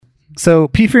So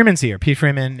Pete Freeman's here. Pete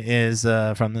Freeman is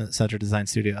from the Center Design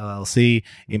Studio LLC,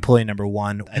 employee number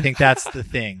 1. I think that's the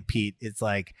thing, Pete. It's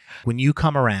like when you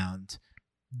come around,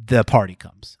 the party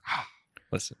comes.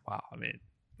 Listen, wow.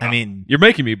 I mean, you're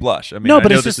making me blush. I mean, No, I but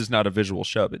know it's this just- is not a visual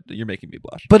show, but you're making me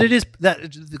blush. but it is that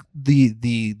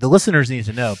the listeners need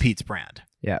to know Pete's brand.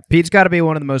 Yeah, Pete's got to be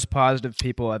one of the most positive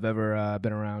people I've ever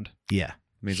been around. Yeah,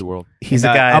 It means the world. he's a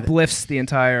And, guy. uplifts the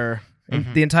entire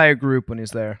group when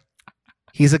he's there.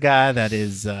 He's a guy that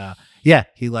is,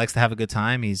 he likes to have a good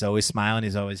time. He's always smiling.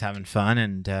 He's always having fun.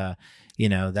 And,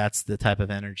 that's the type of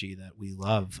energy that we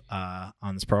love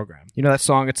on this program. You know that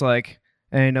song? It's like,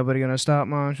 ain't nobody gonna stop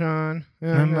my shine.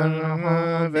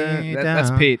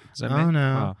 That's Pete. Is that Oh, me?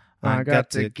 no. Oh. I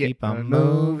got to keep on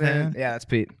moving. Yeah, that's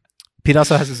Pete. Pete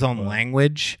also has his own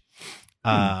language.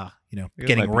 It might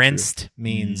Getting be rinsed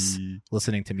means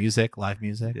listening to music, live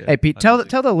music. Yeah. Hey Pete, tell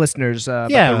the listeners about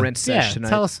the rinse sesh tonight.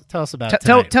 Tell us about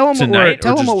Tell tonight. them Tonight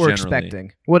or what just we're generally?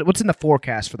 expecting. What's in the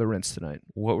forecast for the rinse tonight?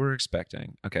 What we're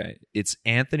expecting. Okay, it's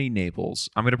Anthony Naples.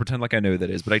 I'm going to pretend like I know who that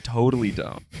is, but I totally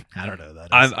don't. I don't know who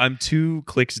that is. I'm 2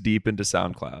 clicks deep into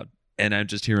SoundCloud, and I'm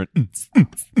just hearing,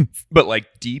 but like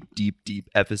deep.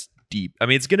 F is deep. I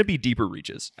mean, it's going to be deeper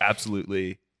reaches.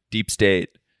 Absolutely. Deep state.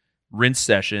 Rinse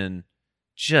session.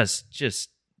 Just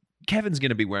Kevin's going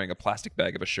to be wearing a plastic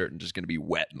bag of a shirt and just going to be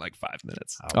wet in like 5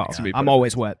 minutes. Oh, It's gonna be I'm perfect.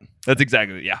 always wet. That's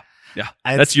exactly, yeah.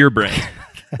 I'd- That's your brand.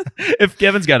 If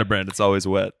Kevin's got a brand, it's always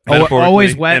wet. Always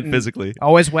Metaphorically wet and and- physically.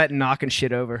 Always wet and knocking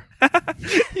shit over.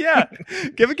 Yeah.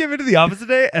 Kevin came into the office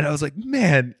today, and I was like,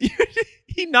 man,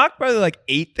 he knocked probably like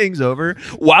 8 things over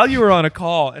while you were on a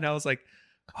call. And I was like,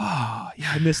 oh,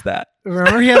 yeah, I missed that.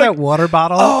 Remember he had that water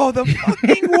bottle Oh, the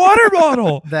fucking water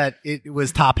bottle. that it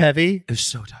was top heavy, It was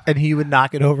so tough. and he would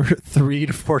knock it over 3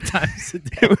 to 4 times a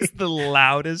day. It was the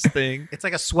loudest thing. It's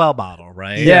like a swell bottle,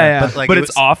 right? Yeah. But, like, But it it's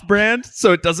was- off-brand,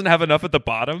 so it doesn't have enough at the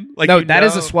bottom. Like No, you that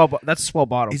is know- a swell. That's a swell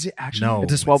bottle. Is it actually? No.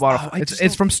 It's a swell bottle. Oh, I it's just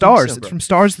it's don't from think Stars. so, It's bro. from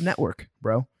Stars Network,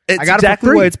 bro. It's I got it for exactly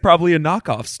free. why it's probably a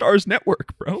knockoff. Stars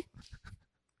Network, bro.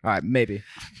 All right, maybe.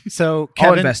 So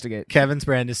I'll investigate. Kevin's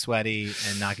brand is sweaty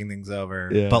and knocking things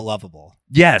over, Yeah. but lovable.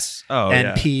 Yes. Oh, and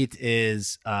yeah. Pete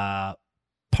is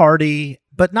party,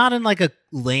 but not in like a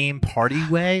lame party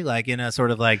way, like in a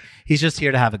sort of like he's just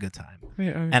here to have a good time.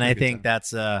 And I think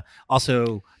that's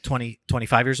also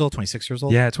 25 years old, 26 years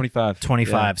old. Yeah, 25.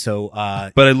 25. So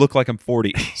But I look like I'm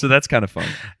 40, so that's kind of fun.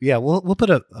 yeah, we'll put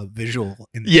a visual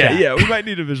in the Yeah, chat. yeah, we might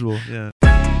need a visual. Yeah.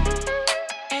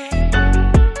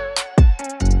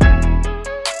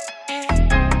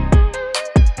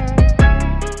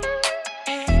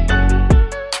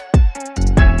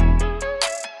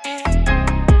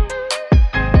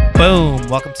 Boom.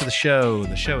 Welcome to the show.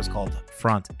 The show is called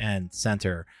Front and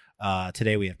Center.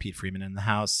 Today we have Pete Freeman in the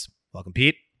house. Welcome,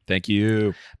 Pete. Thank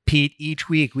you. Pete, each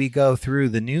week we go through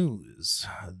the news,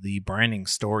 the branding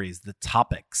stories, the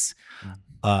topics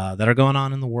that are going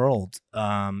on in the world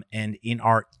and in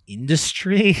our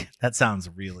industry. That sounds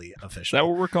really Is official. that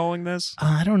what we're calling this?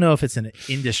 I don't know if it's an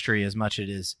industry as much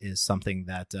as it is something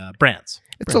that brands.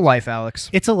 It's a life, Alex.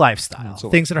 It's a lifestyle. It's a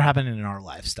Things that are happening in our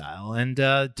lifestyle. And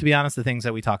to be honest, the things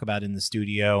that we talk about in the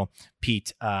studio,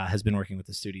 Pete has been working with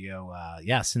the studio,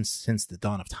 since the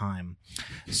dawn of time.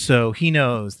 So he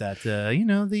knows that,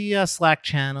 the Slack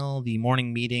channel, the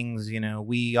morning meetings,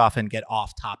 we often get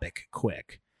off topic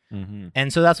quick. Mm-hmm.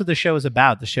 And so that's what the show is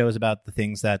about. The show is about the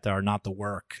things that are not the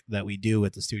work that we do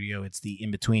at the studio. It's the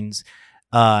in-betweens.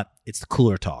 It's the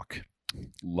cooler talk.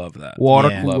 Love that. Water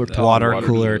Yeah. cooler Love that. talk. Water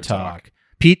cooler talk.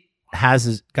 Pete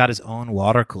got his own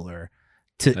water cooler.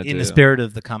 I In the do. spirit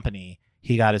of the company,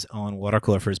 he got his own water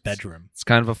cooler for his bedroom. It's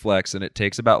kind of a flex, and it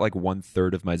takes about like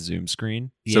 1/3 of my Zoom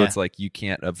screen. So Yeah. it's like you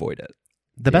can't avoid it.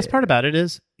 The best Yeah. part about it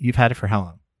is you've had it for how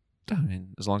long? I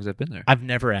mean, as long as I've been there. I've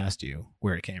never asked you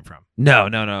where it came from. No.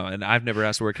 And I've never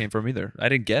asked where it came from either. I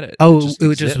didn't get it. Oh, It it just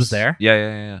was exists. there?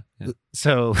 Yeah.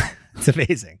 So it's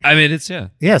amazing. I mean, it's, yeah.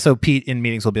 Yeah. So Pete in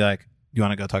meetings will be like, "Do you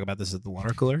want to go talk about this at the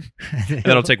water cooler?" And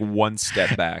then I'll take one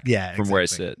step back Yeah, from where I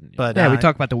exactly. sit. And, But Yeah, we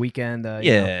talk about the weekend.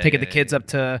 Taking the kids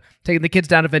taking the kids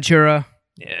down to Ventura.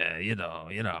 yeah, you know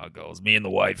how it goes. Me and the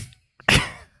wife.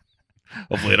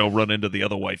 Hopefully I don't run into the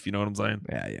other wife. You know what I'm saying?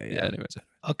 Yeah. Anyways.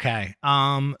 Okay.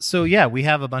 So yeah, we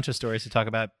have a bunch of stories to talk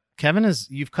about. Kevin,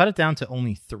 you've cut it down to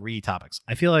only 3 topics.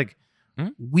 I feel like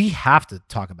we have to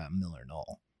talk about Miller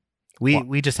Knoll.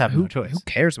 We just have no choice. Who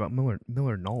cares about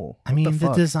Miller Knoll? I mean,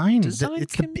 the design. Design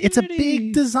it's a big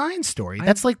community. design story.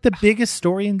 That's like the biggest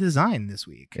story in design this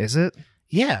week. Is it?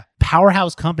 Yeah,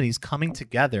 powerhouse companies coming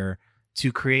together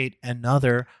to create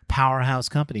another powerhouse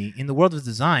company in the world of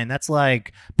design. That's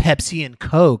like Pepsi and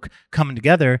Coke coming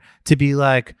together to be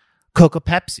like Coca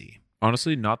Pepsi.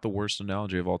 Honestly, not the worst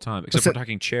analogy of all time, except we're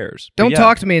talking chairs. Don't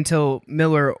talk to me until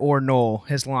Miller or Knoll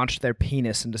has launched their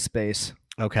penis into space.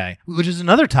 Okay, which is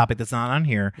another topic that's not on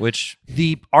here. Which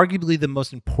arguably the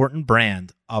most important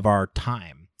brand of our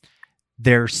time,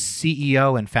 their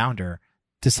CEO and founder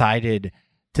decided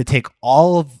to take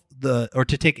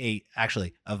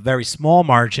a very small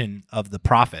margin of the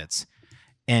profits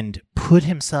and put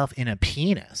himself in a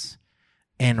penis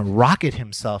and rocket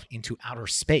himself into outer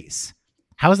space.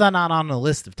 How is that not on the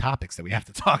list of topics that we have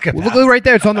to talk about? Well, look right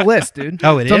there. It's on the list, dude.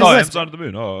 Oh, it is? Amazon to the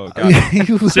moon. Oh,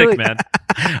 God. Sick, man.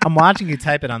 I'm watching you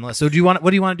type it on the list. So what do you want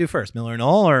to do first? Miller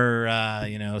Knoll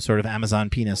or, sort of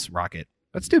Amazon penis rocket?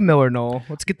 Let's do Miller Knoll.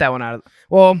 Let's get that one out of...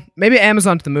 Well, maybe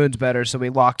Amazon to the moon's better, so we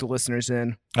lock the listeners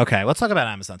in. Okay, let's talk about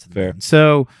Amazon to the moon.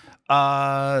 So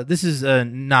this is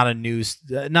not a news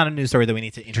story that we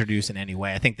need to introduce in any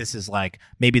way. I think this is like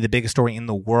maybe the biggest story in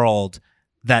the world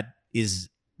that is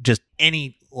just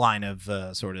any line of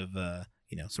sort of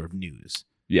news.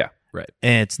 Yeah, right.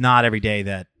 And it's not every day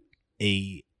that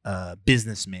a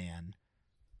businessman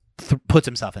puts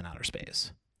himself in outer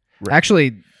space. Right.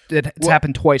 Actually, it's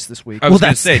happened twice this week. I was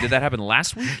going to say, did that happen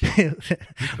last week?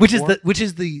 which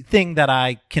is the thing that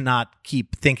I cannot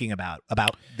keep thinking about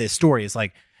this story. Is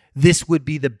like, this would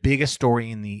be the biggest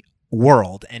story in the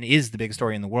world and is the biggest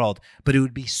story in the world, but it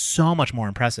would be so much more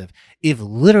impressive if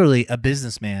literally a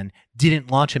businessman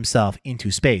didn't launch himself into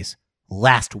space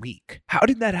last week. How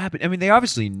did that happen? I mean, they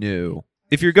obviously knew.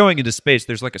 If you're going into space,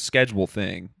 there's like a schedule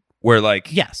thing where they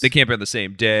can't be on the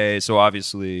same day, so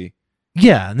obviously...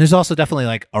 Yeah, and there's also definitely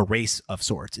like a race of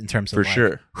sorts in terms of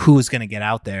who is going to get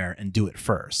out there and do it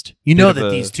first. You know that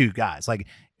these two guys, like,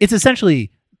 it's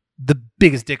essentially the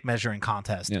biggest dick measuring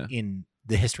contest in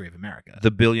the history of America.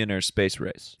 The billionaire space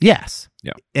race. Yes.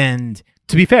 Yeah. And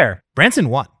to be fair, Branson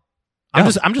won. I'm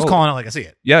just calling it like I see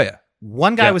it. Yeah.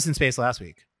 One guy was in space last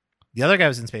week. The other guy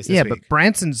was in space this week. Yeah, but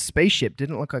Branson's spaceship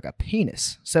didn't look like a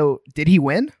penis. So did he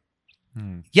win?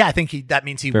 Yeah, I think that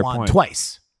means he won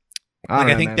twice.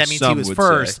 I think that means Some he was would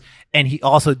first, say. and he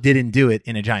also didn't do it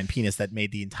in a giant penis that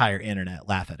made the entire internet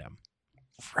laugh at him.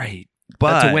 Right.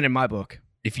 But that's a win in my book.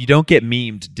 If you don't get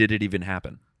memed, did it even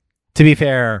happen? To be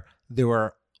fair, there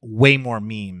were way more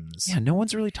memes. Yeah, no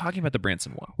one's really talking about the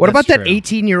Branson one. What about that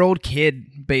 18-year-old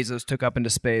kid Bezos took up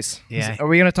into space? Yeah. Are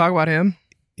we going to talk about him?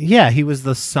 Yeah, he was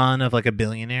the son of like a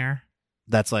billionaire.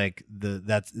 That's like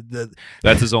that's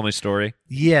his only story.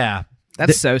 Yeah.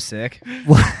 That's so sick.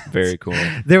 Very cool.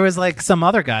 There was like some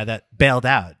other guy that bailed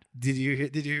out. Did you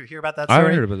hear about that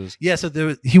story? I heard about this. Yeah, so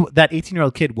that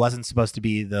 18-year-old kid wasn't supposed to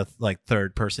be the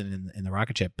third person in the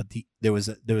rocket ship, but there was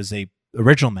a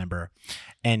original member,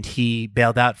 and he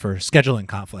bailed out for scheduling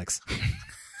conflicts.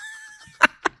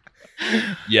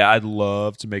 Yeah, I'd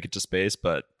love to make it to space,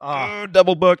 but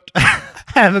double booked. I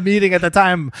have a meeting at the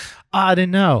time. I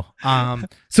didn't know.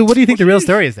 So what do you think the real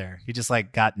story is there? He just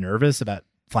like got nervous about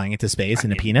flying into space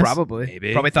in a penis? Probably.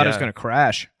 Maybe. Probably thought it was going to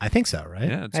crash. I think so, right?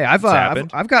 Yeah, hey, I've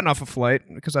gotten off a flight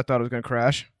because I thought it was going to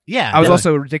crash. Yeah. I was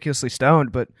also ridiculously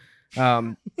stoned, but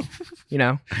you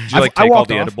know. Did you take all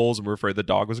the edibles and were afraid the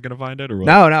dog was going to find it, or what?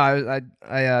 No.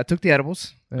 I took the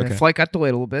edibles. And the flight got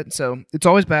delayed a little bit, so it's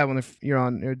always bad when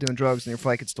you're doing drugs and your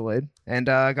flight gets delayed. And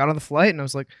I got on the flight, and I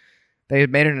was like, they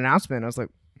had made an announcement. I was like,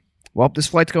 well, this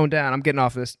flight's going down. I'm getting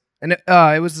off this. And it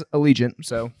was Allegiant,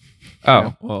 so.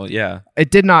 Well, yeah.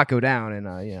 It did not go down, and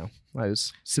I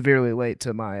was severely late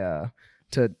to my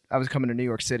I was coming to New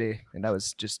York City, and I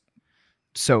was just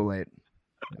so late.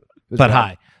 But bad.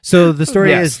 Hi. So the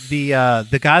story is the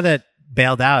guy that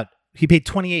bailed out, he paid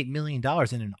 $28 million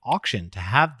in an auction to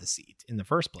have the seat in the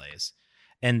first place,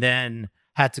 and then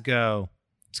had to go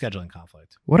scheduling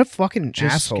conflict. What a fucking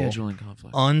just asshole. Scheduling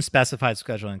conflict. Unspecified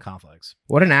scheduling conflicts.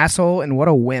 What an asshole and what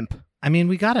a wimp. I mean,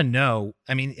 we got to know.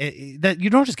 I mean, that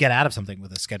you don't just get out of something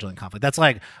with a scheduling conflict. That's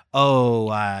like,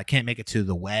 I can't make it to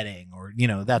the wedding, or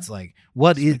that's like,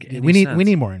 what is? We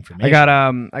need more information.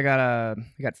 I got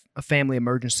a family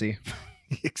emergency.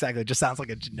 Exactly. It just sounds like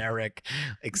a generic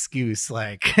excuse.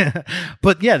 Like,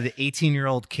 but yeah, the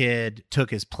 18-year-old kid took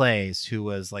his place, who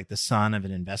was like the son of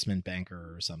an investment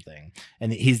banker or something,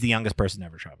 and he's the youngest person to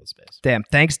ever travel to space. Damn,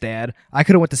 thanks, Dad. I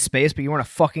could have went to space, but you weren't a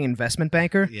fucking investment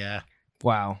banker. Yeah.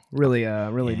 Wow, really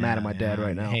mad at my dad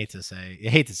right now. I hate to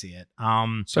see it.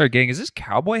 Sorry, gang. Is this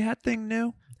cowboy hat thing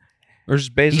new, or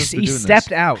is Bezos he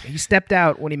stepped out? He stepped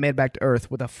out when he made back to Earth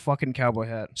with a fucking cowboy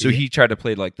hat. So he tried to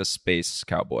play like the space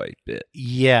cowboy bit.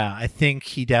 Yeah, I think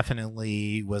he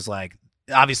definitely was like.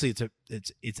 Obviously,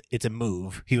 it's a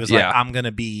move. He was like, I'm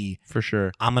gonna be for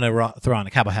sure. I'm gonna throw on a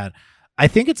cowboy hat. I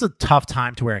think it's a tough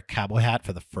time to wear a cowboy hat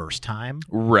for the first time.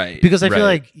 Right. Because I feel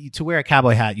like to wear a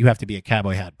cowboy hat, you have to be a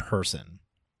cowboy hat person.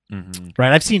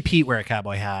 right? I've seen Pete wear a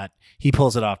cowboy hat. He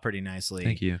pulls it off pretty nicely.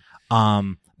 Thank you.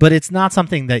 But it's not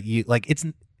something that you like. It's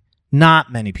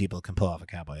not many people can pull off a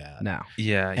cowboy hat. No.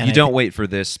 Yeah, And you I don't wait for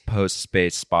this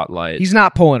post-space spotlight. He's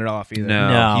not pulling it off either.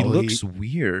 no, he No, looks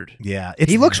weird. Yeah,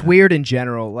 He looks weird in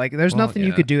general. Like, there's Well, nothing you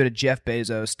yeah. could do to Jeff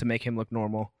Bezos to make him look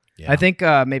normal. Yeah. I think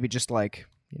maybe just like,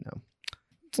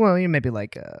 well, maybe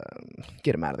like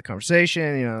get him out of the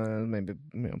conversation. Maybe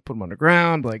put him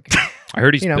underground. Like, I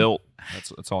heard he's You know. built.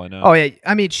 That's all I know. oh yeah,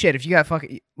 I mean, shit. If you got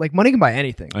fucking like money can buy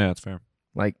anything. Oh, yeah, that's fair.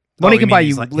 Like Oh, money you can mean buy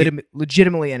he's you like-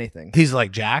 legitimately anything. He's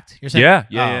like jacked. You're saying? Yeah,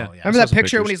 Oh, yeah. Remember I saw that some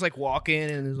picture when pictures. he's like walking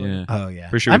and he's like, Yeah. Oh yeah.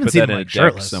 Pretty sure I we haven't put seen that him in a like deck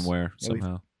shirtless somewhere Yeah, we-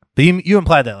 somehow. But you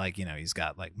implied that like he's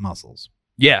got like muscles.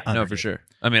 Yeah, no, Underneath. for sure.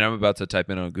 I mean, I'm about to type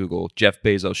in on Google Jeff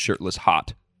Bezos shirtless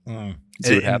hot. See what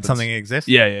And happens. something exists.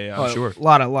 Yeah, oh, I'm sure. A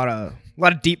lot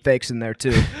of deep fakes in there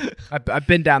too. I've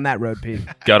been down that road, Pete.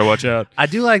 Gotta watch out. I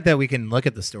do like that we can look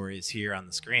at the stories here on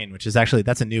the screen, which is actually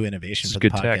that's a new innovation This for is the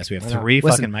good podcast. tech. We have I know. 3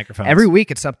 Listen, fucking microphones. Every week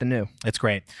it's something new. It's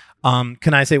great.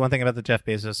 Can I say one thing about the Jeff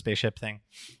Bezos spaceship thing?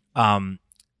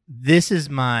 This is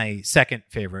my second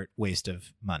favorite waste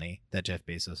of money that Jeff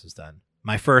Bezos has done.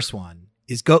 My first one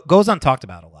is goes untalked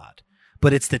about a lot,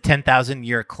 but it's the 10,000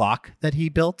 year clock that he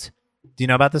built. Do you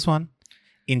know about this one?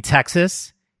 In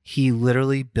Texas, he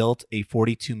literally built a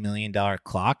 $42 million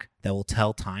clock that will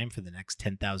tell time for the next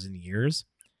 10,000 years.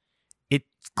 It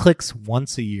clicks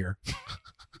once a year.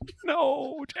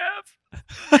 No,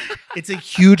 Jeff. It's a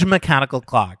huge mechanical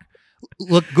clock.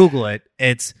 Look, Google it.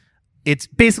 It's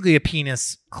basically a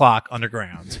penis clock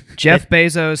underground. Jeff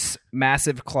Bezos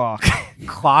massive clock.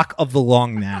 Clock of the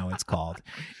Long Now, it's called.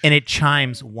 And it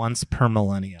chimes once per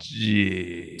millennium.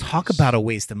 Jeez. Talk about a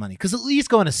waste of money. Because at least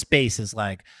going to space is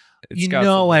like, It's got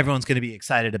some- everyone's going to be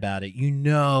excited about it.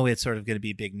 It's sort of going to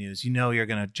be big news. You're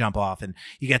going to jump off and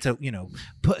you get to,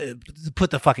 put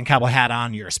the fucking cowboy hat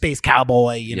on. You're a space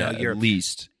cowboy. yeah, You're. at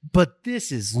least. But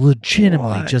this is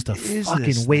legitimately What just a is fucking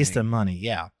this waste thing? of money.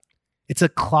 Yeah. It's a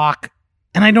clock,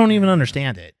 and I don't even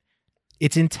understand it.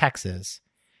 It's in Texas,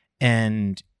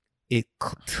 and it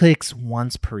clicks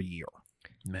once per year.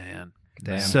 Man.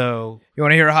 Damn. So, You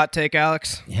want to hear a hot take,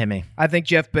 Alex? hit me. I think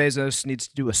Jeff Bezos needs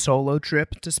to do a solo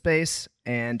trip to space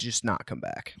and just not come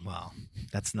back. Well,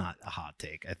 that's not a hot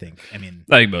take, I think. I mean,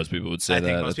 I think most people would say I that.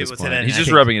 think most at this people would say point. that, and He's I just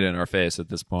think- rubbing it in our face at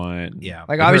this point. yeah.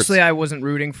 Like, It obviously, hurts. I wasn't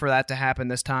rooting for that to happen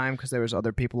this time because there was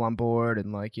other people on board, and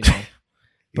You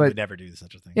but- would never do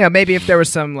such a thing. maybe if there was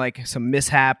some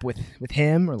mishap with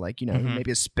him, or Mhm.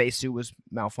 maybe his spacesuit was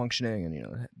malfunctioning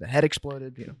and the head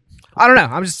exploded. I don't know.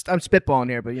 I'm spitballing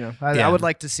here, but I Yeah. would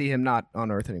like to see him not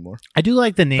on Earth anymore. I do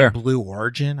like the name Fair. Blue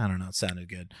Origin. I don't know. It sounded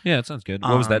good. Yeah, it sounds good.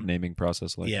 What was that Um, naming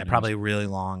process like? yeah, probably really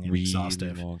long and really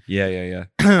exhaustive. long. Yeah.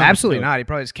 Absolutely so- not. He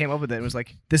probably just came up with it. It was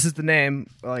like, this is the name.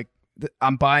 Like,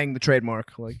 I'm buying the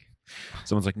trademark. Like,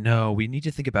 Someone's like, no, we need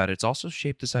to think about it. It's also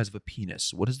shaped the size of a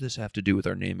penis. What does this have to do with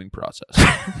our naming process?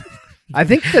 I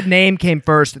think the name came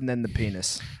first and then the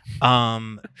penis.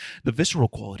 The visceral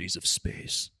qualities of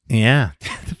space. Yeah.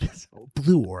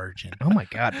 Blue Origin. Oh my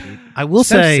god, Pete. I will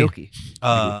So say silky.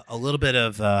 a little bit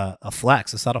of a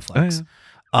flex, a subtle Oh, flex.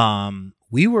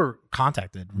 We were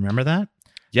contacted. Remember that?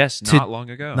 Yes, To- not long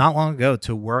ago. Not long ago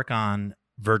to work on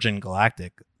Virgin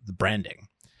Galactic, the branding.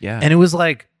 yeah. And it was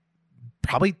like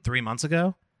probably 3 months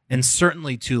ago and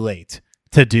certainly too late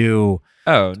to do.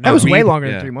 oh, no. That was way longer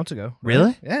yeah. than 3 months ago.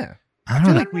 Really? Yeah. I don't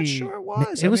feel know. like we- it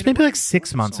was. It was maybe like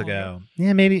 6 months ago.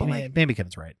 Yeah, maybe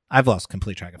Kevin's right. I've lost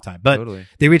complete track of time. But Totally.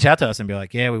 they reach out to us and be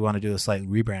like, "Yeah, we want to do a slight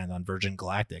rebrand on Virgin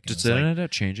Galactic." And Did it's they like, end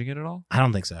up changing it at all? I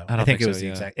don't think so. I don't think think it was so, the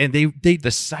yeah. exact. And they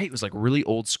The site was like really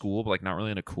old school, but like not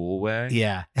really in a cool way.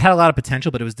 yeah, it had a lot of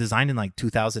potential, but it was designed in like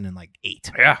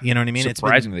 2008. Yeah. You know what I mean? It's been-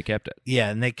 Surprising they kept it. yeah,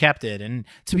 and they kept it. And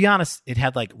to be honest, it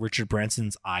had like Richard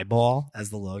Branson's eyeball as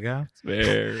the logo.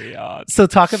 Very odd. So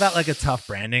talk about like a tough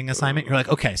branding assignment. You're like,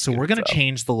 okay, so we're gonna tough.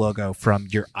 change the logo from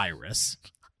your iris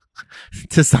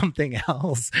to something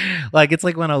else. Like it's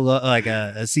like when a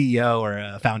CEO or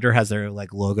a founder has their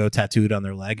like logo tattooed on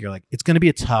their leg. You're like, it's gonna be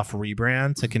a tough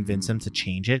rebrand to convince him to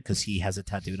change it because he has it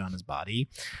tattooed on his body.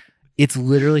 It's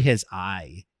literally his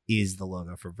eye is the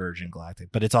logo for Virgin Galactic,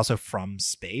 but it's also from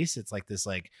space. It's like this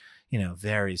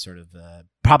very sort of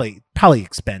probably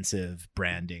expensive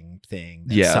branding thing.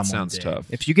 That Yeah, that someone sounds did. tough.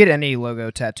 If you get any logo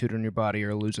tattooed on your body,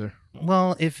 you're a loser.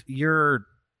 Well, if you're,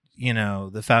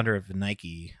 the founder of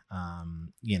Nike,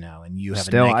 and you have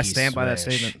Still, a Nike I stand by that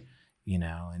swoosh, statement.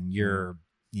 And you're,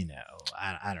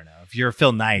 I don't know, if you're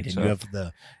Phil Knight and you have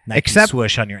the Nike Except-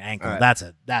 swoosh on your ankle, All right. that's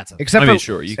a Except I mean, for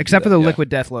sure. You can except do for the that, yeah. Liquid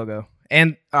Death logo.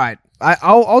 And all right,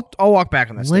 I'll walk back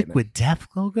on that statement. Liquid Death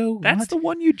logo. That's What? the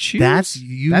one you choose. That's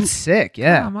you. That's sick.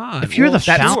 Yeah. Come on. If you're the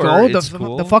That founder, skull, it's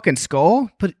cool. the fucking skull.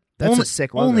 but That's only, a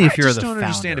sick logo. only if I you're just the don't founder.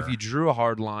 understand if you drew a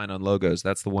hard line on logos.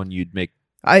 That's the one you'd make.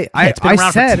 it's been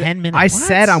around for said 10 minutes. I What?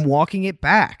 said I'm walking it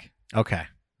back. Okay.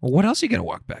 Well, what else are you gonna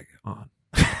walk back on?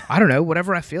 I don't know.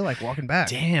 Whatever I feel like walking back.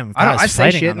 Damn. I say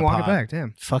fighting shit on and the walk it pod. back.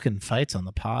 Damn. Fucking fights on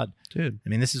the pod. Dude, I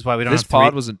mean, this is why we don't this have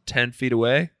pod three- wasn't 10 feet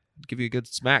away. I'd give you a good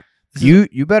smack.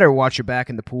 You better watch your back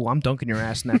in the pool. I'm dunking your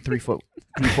ass in that 3 foot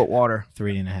water.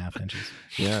 3.5 inches.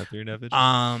 Yeah,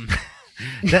 3.5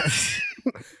 inches.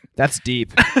 That's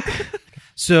deep.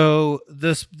 So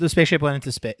the spaceship went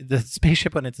into space. The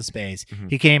spaceship went into space. Mhm.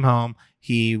 He came home.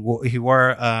 He wore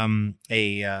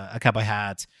a cowboy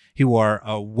hat. He wore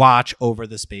a watch over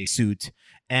the spacesuit,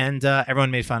 and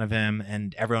everyone made fun of him.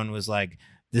 And everyone was like,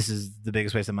 "This is the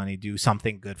biggest waste of money. Do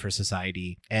something good for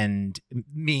society." And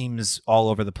memes all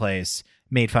over the place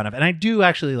made fun of. And I do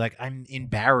actually I'm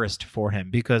embarrassed for him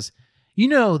because you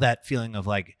know that feeling of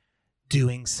like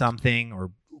doing something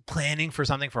or planning for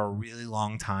something for a really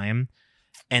long time.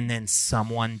 And then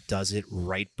someone does it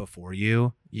right before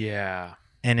you. Yeah.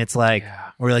 And it's like,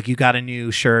 Yeah. or like you got a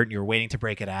new shirt and you're waiting to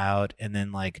break it out. And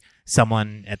then like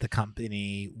someone at the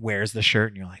company wears the shirt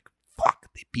and you're like, fuck,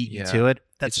 they beat you to it.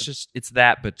 It's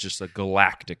that, but just a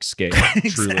galactic scale,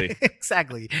 truly.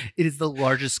 Exactly. It is the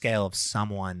largest scale of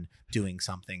someone doing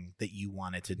something that you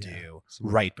wanted to do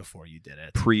right before you did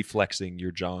it. Pre-flexing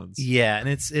your Johns. Yeah, and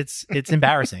it's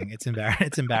embarrassing. It's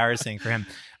embarrassing for him.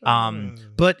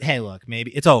 But hey, look,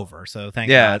 maybe it's over. So thank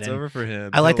God. It's And over for him.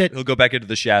 I like that- He'll go back into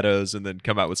the shadows and then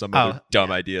come out with some other dumb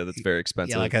idea that's very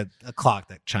expensive. Yeah, like a clock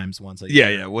that chimes once a yeah,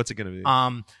 year. yeah. What's it going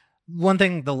to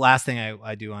be? The last thing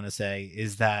I do want to say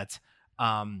is that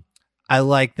I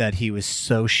like that he was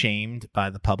so shamed by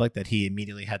the public that he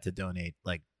immediately had to donate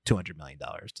like $200 million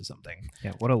to something.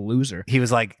 Yeah, what a loser. He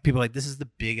was like, people were like, this is the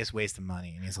biggest waste of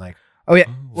money. And he's like, Oh yeah.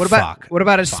 Oh, What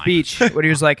about his Fine. speech where he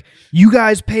was like, "You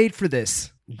guys paid for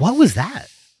this." what was that?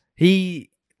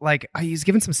 He's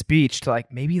giving some speech to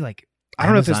maybe I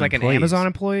don't know if there's Amazon like an employees. Amazon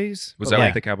employees. Was but, that yeah.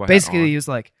 like the cowboy hat basically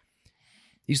on?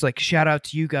 he's like shout out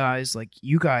to you guys, like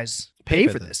you guys pay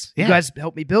for this. Yeah. You guys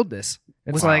helped me build this.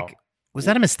 It's Wow. like Was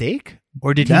that a mistake?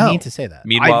 Or did he No. mean to say that?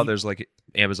 Meanwhile, I- there's like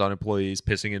Amazon employees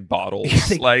pissing in bottles,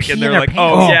 They pee in and they're their like, pants.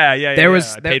 "Oh Oh, yeah, there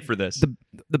was- I there- paid for this."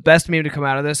 the best meme to come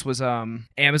out of this was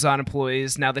Amazon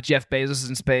employees now that Jeff Bezos is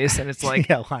in space, and it's like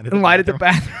Yeah, line light at the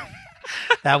bathroom.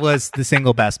 That was the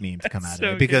single best meme to come out of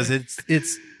So it because good.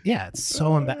 it's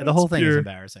so the whole thing is pure.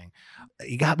 embarrassing.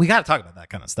 We got to talk about that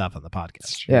kind of stuff on the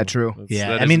podcast. Yeah, true. Yeah,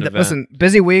 that I is mean, an event. Listen,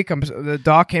 busy week. The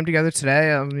doc came together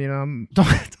today. I'm Don't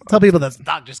tell people that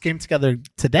doc just came together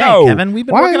today, No. Kevin. We've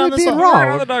been why working are on we this being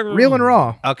all- raw? Real and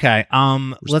raw. Okay,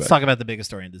 let's Respect. talk about the biggest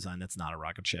story in design that's not a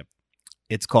rocket ship.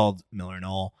 It's called Miller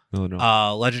Knoll. Oh,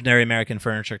 no. Legendary American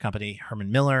furniture company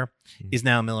Herman Miller Mhm. is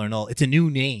now Miller Knoll. It's a new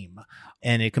name,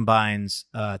 and it combines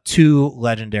two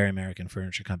legendary American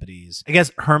furniture companies. I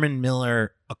guess Herman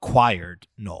Miller acquired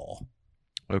Knoll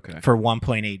Okay. for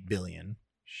 $1.8 billion.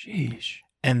 Sheesh.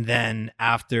 And then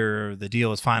after the deal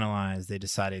was finalized, they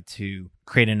decided to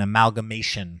create an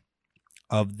amalgamation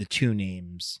of the two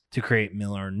names to create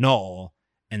Miller Knoll,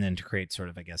 and then to create sort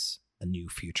of, I guess, a new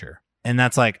future. And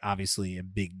that's like obviously a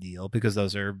big deal because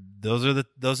those are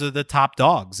the top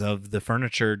dogs of the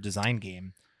furniture design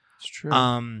game. It's true.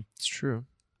 It's true.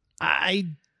 I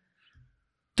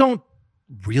don't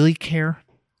really care,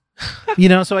 you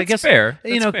know. So I guess fair.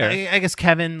 you know, fair. I guess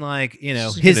Kevin, like, you know,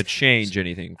 It's his gonna change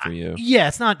anything for you. Yeah,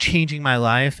 it's not changing my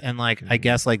life. And like, I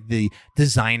guess like the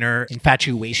designer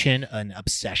infatuation and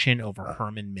obsession over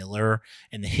Herman Miller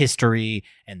and the history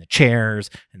and the chairs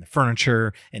and the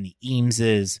furniture and the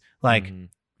Eameses, like, Mhm.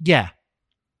 yeah,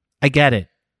 I get it.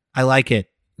 I like it.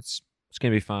 It's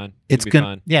gonna be fine. It's be gonna,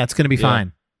 fine. yeah, it's gonna be Yeah.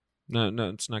 fine. No,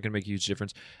 it's not gonna make a huge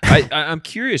difference. I'm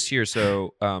curious here.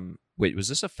 So, wait, was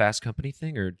this a Fast Company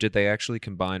thing, or did they actually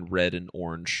combine red and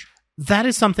orange? That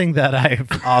is something that I've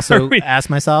also Are we asked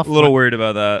myself. A little worried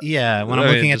about that. Yeah, when I'm I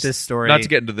mean, looking at just this story. Not to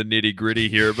get into the nitty gritty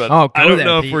here, but Oh, I go don't there,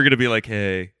 know if Pete. we're gonna be like,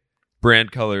 hey,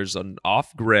 brand colors, an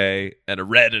off gray and a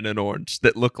red and an orange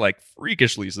that look like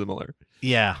freakishly similar.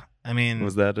 Yeah, I mean,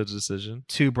 Was that a decision?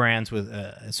 two brands with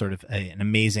sort of an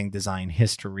amazing design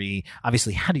history.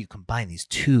 Obviously, how do you combine these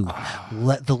two?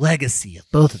 The legacy of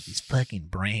both of these fucking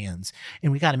brands,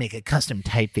 and we got to make a custom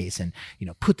typeface and, you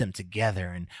know, put them together.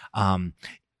 And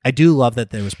I do love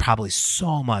that there was probably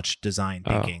so much design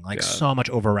thinking, like God. so much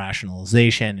over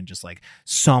rationalization, and just like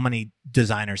so many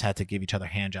designers had to give each other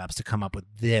hand jobs to come up with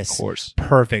Of this course.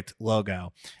 perfect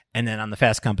logo. And then on the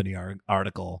Fast Company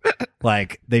article,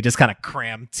 like they just kind of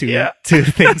cram two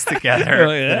things together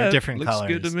that are different looks colors.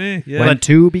 good to me. Yeah. When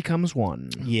two becomes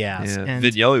one. Yes, Yeah. and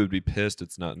Vignelli would be pissed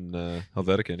it's not in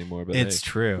Helvetica anymore. But it's hey,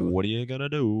 true. what are you gonna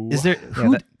do? Is there Yeah,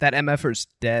 who that MFer's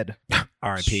dead.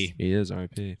 R.I.P. He is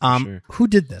RIP. For sure. Who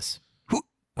did this?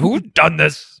 Who done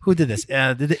this? Who did this?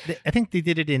 I think they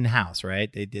did it in house,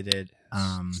 right? They did it.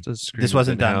 This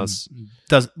wasn't done.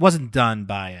 Wasn't done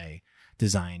by a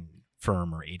design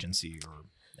firm or agency or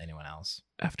anyone else.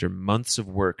 After months of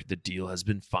work, the deal has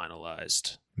been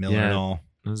finalized. Miller and all.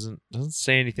 Doesn't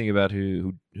say anything about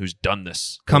who's done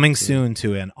this. Coming soon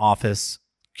to an office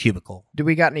cubicle. Do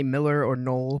we got any Miller or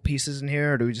Knoll pieces in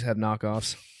here, or do we just have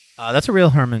knockoffs? That's a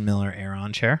real Herman Miller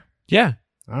Aeron chair. Yeah,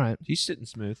 All right. he's sitting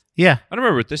smooth. Yeah. I don't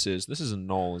remember what this is. This is a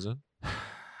Knoll, is it?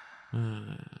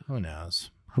 Who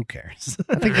knows? Who cares?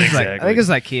 I think it's like I think it's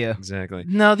IKEA. Exactly.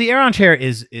 No, the Aeron chair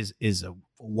is a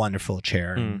wonderful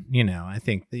chair. Mm. And, you know, I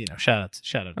think shout out.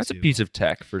 That's to, a piece of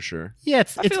tech for sure. Yeah,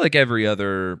 I feel like every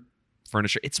other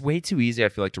furniture, it's way too easy. I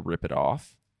feel like to rip it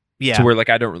off. yeah, To where like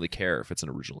I don't really care if it's an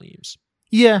original Eames.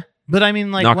 yeah. But I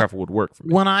mean, like Knockoff would work for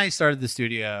me. when I started the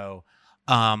studio,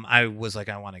 I was like,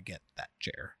 I want to get that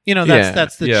chair. You know,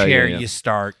 that's the chair you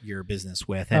start your business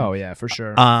with. And, Oh yeah, for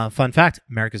sure. fun fact: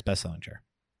 America's best-selling chair.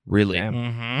 Really? Damn.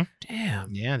 Mm-hmm.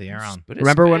 Damn. Yeah, the Aeron. But it's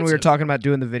Remember when we were expensive. talking about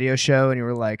doing the video show, and you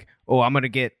were like, "Oh, I'm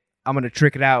gonna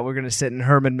trick it out. We're gonna sit in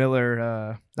Herman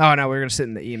Miller. Oh no, we're gonna sit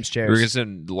in the Eames chairs. We were gonna sit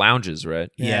in lounges, right?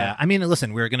 Yeah. I mean,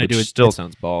 listen, we're gonna Which do it. still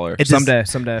sounds baller. It's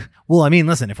someday. Well, I mean,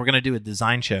 listen, if we're gonna do a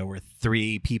design show where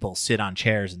 3 people sit on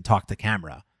chairs and talk to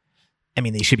camera, I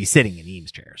mean, they should be sitting in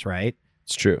Eames chairs, right?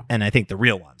 It's true. And I think the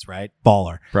real ones, right?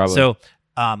 Baller. Probably. So,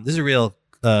 this is a real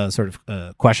sort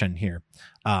of question here.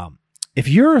 If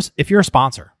you're a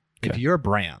sponsor, if Okay. you're a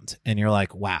brand, and you're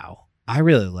like, wow, I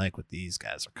really like what these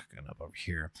guys are cooking up over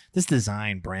here. This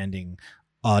design, branding,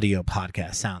 audio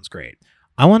podcast sounds great.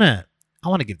 I want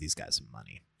to give these guys some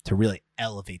money to really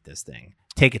elevate this thing,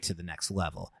 take it to the next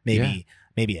level. Maybe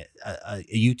a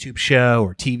YouTube show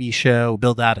or TV show,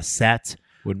 build out a set.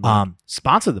 Wouldn't mind.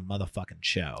 Sponsor the motherfucking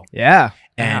show. Yeah.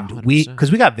 And Yeah, we 100%.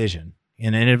 because we got vision,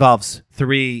 and it involves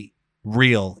 3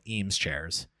 real Eames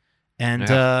chairs. And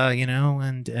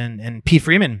and Pete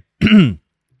Freeman,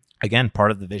 again,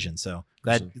 part of the vision. So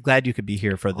glad you could be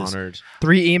here for this. Honored.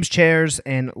 3 Eames chairs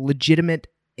and legitimate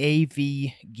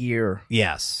AV gear.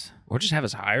 Yes. Or just have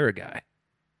us hire a guy.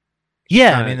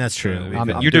 Yeah, I mean that's true.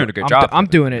 You're doing a good job. I'm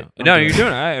doing it. No, I'm you're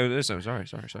doing doing it.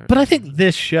 I'm sorry. But I think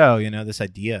this show, this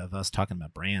idea of us talking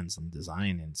about brands and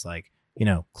design, and it's like,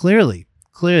 clearly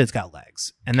it's got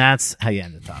legs, and that's how you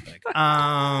end the topic.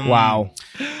 Wow.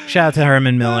 Shout out to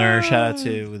Herman Miller. Shout out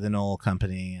to the Knoll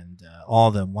Company and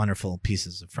all the wonderful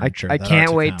pieces of furniture. I that are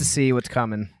can't wait come. to see what's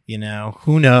coming.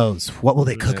 Who knows? What will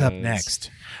they Who cook up knows? next?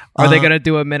 Are they gonna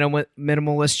do a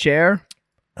minimalist chair?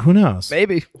 Who knows?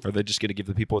 Maybe. Are they just going to give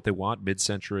the people what they want?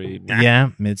 Mid-century.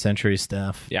 Yeah, mid-century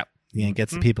stuff. Yep. Yeah, it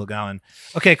gets the people going.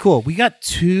 Okay, cool. We got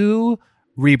 2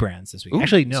 rebrands this week. Ooh,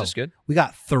 Actually, no, This is good. we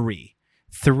got 3.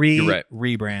 3 You're right.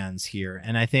 rebrands here,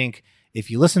 and I think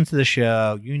if you listen to the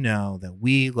show, you know that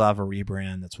we love a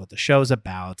rebrand. That's what the show's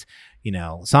about.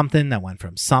 Something that went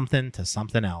from something to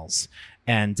something else.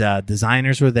 And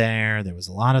designers were there. There was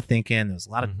a lot of thinking. There was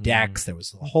a lot of decks. There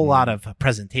was a whole lot of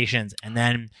presentations, and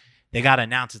then they got to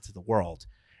announce it to the world.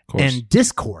 Of course. And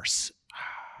discourse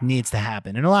needs to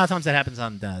happen, and a lot of times that happens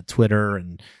on Twitter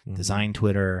and design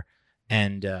Twitter,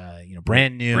 and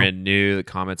brand new. The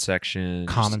comment section.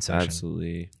 Comment section.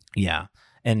 Absolutely. Yeah.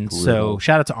 And so Brutal.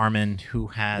 shout out to Armin, who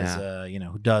has,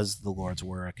 who does the Lord's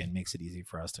work and makes it easy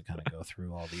for us to kind of go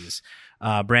through all these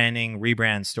branding,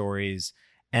 rebrand stories.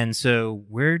 And so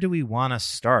where do we want to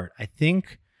start? I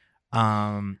think,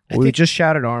 We just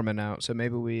shouted Armin out, so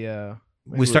maybe we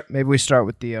start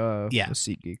with the the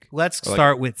Seat Geek. let's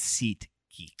start with Seat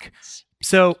Geek.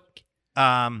 So,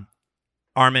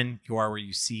 Armin, you are where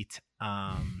you seat.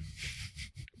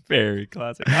 Very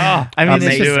classic. I mean,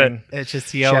 Amazing. it's just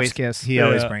he Chef's always kiss. he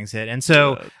always brings it. And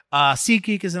so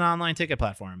SeatGeek is an online ticket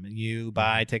platform. You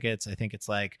buy tickets. I think it's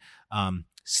like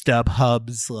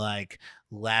StubHub's like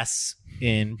less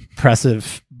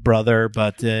impressive brother,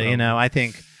 but I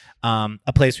think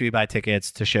a place where you buy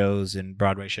tickets to shows and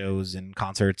Broadway shows and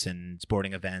concerts and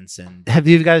sporting events. And have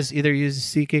you guys either used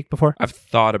SeatGeek before? I've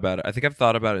thought about it. I think I've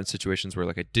thought about it in situations where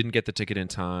like I didn't get the ticket in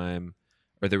time,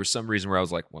 or there was some reason where I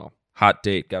was like, well, hot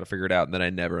date, got to figure it out, and then I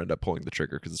never end up pulling the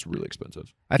trigger because it's really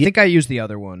expensive. I think I used the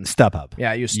other one. StubHub.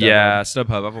 Yeah, I used StubHub. Yeah,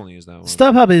 StubHub. I've only used that one.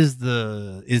 StubHub is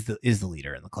the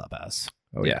leader in the clubhouse.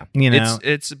 Oh yeah.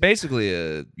 It's basically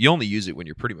you only use it when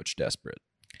you're pretty much desperate.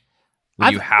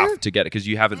 When you have to get it because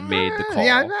you haven't made the call.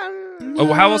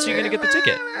 Oh, how else are you going to get the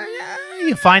ticket?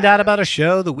 You find out about a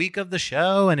show the week of the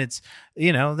show, and it's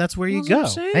that's where you go.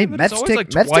 Hey, Mets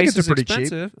tickets are pretty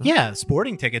cheap. Yeah,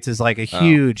 sporting tickets is like a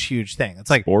huge thing.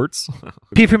 It's like sports.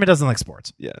 Pete Freeman doesn't like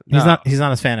sports. Yeah, he's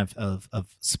not a fan of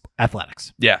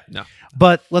athletics. Yeah, no.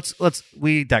 But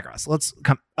we digress. Let's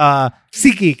come.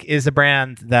 SeatGeek is a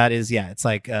brand that is it's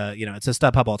like it's a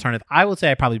StubHub alternative. I would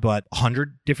say I probably bought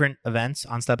 100 different events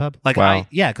on StubHub. Like wow.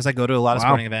 because I go to a lot of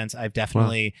sporting events. I've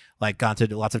definitely gone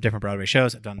to lots of different Broadway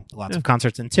shows. I've done lots of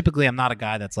concerts, and typically I'm not a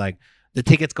guy that's like the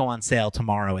tickets go on sale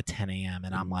tomorrow at 10 a.m.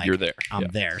 and I'm like you're there. I'm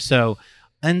there. So.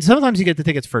 And sometimes you get the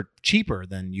tickets for cheaper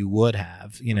than you would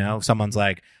have. If someone's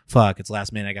like, fuck, it's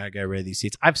last minute, I got to get rid of these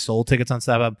seats. I've sold tickets on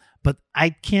StubHub, but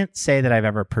I can't say that I've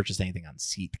ever purchased anything on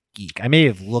SeatGeek. I may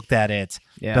have looked at it,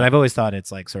 but I've always thought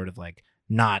it's like sort of like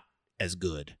not as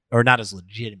good or not as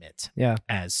legitimate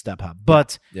as StubHub.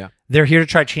 But they're here to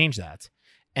try to change that.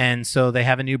 And so they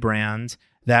have a new brand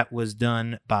that was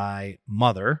done by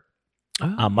Mother.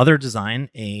 Mother Design,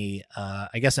 I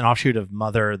guess an offshoot of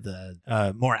Mother,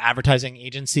 the more advertising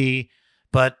agency,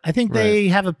 but I think they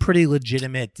have a pretty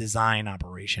legitimate design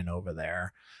operation over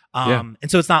there. And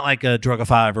so it's not like a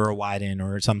Drugify or a Wyden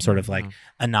or some sort of like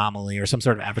anomaly or some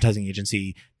sort of advertising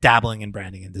agency dabbling in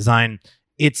branding and design.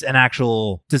 It's an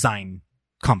actual design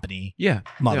company.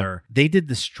 Mother. They did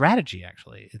the strategy,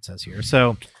 actually, it says here.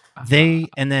 So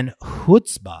and then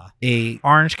Chutzpah, a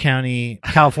Orange County,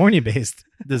 California-based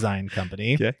design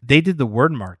company. They did the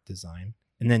wordmark design.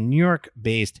 And then New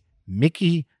York-based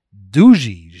Mickey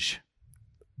Duzij,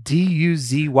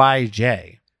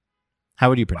 Duzyj. How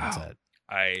would you pronounce that?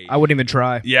 I wouldn't even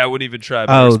try. Yeah, I wouldn't even try.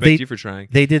 But I respect you for trying.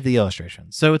 They did the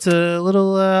illustration, so it's a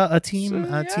little team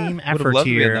effort would have loved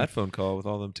here. to be in that phone call with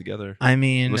all of them together. I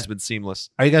mean, it must have been seamless.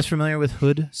 Are you guys familiar with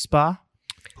Chutzpah?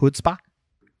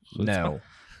 No.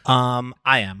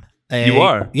 I am. You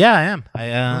are? Yeah, I am.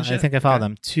 I think I follow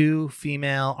them. 2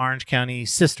 female Orange County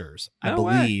sisters, I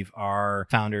believe, are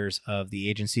founders of the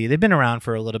agency. They've been around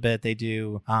for a little bit. They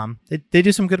do they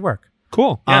do some good work.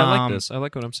 Cool. Yeah, I like this. I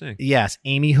like what I'm seeing. Yes,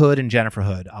 Amy Hood and Jennifer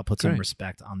Hood. I'll put some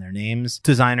respect on their names.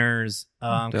 Designers, they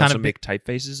also make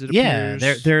typefaces. It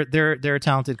appears. They're a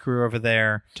talented crew over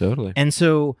there. Totally. And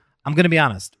so I'm going to be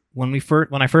honest. When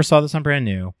I first saw this on Brand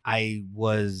New, I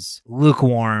was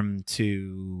lukewarm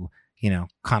to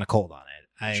kind of cold on it.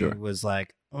 I was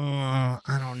like, I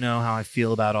don't know how I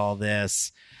feel about all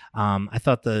this. I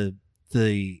thought the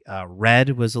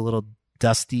red was a little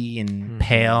dusty and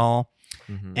pale.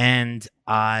 And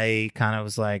I kind of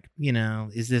was like,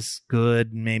 is this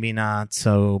good? Maybe not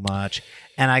so much.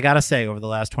 And I got to say, over the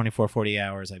last 24, 40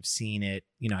 hours, I've seen it.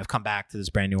 I've come back to this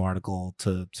Brand New article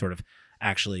to sort of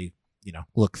actually,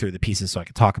 look through the pieces so I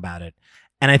could talk about it.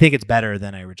 And I think it's better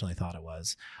than I originally thought it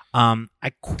was.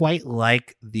 I quite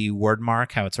like the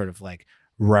wordmark, how it sort of like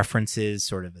references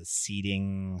sort of a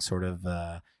seating sort of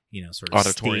sort of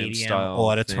auditorium style.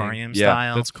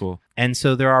 Yeah, that's cool. And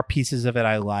so there are pieces of it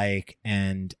I like,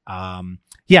 and I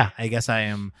guess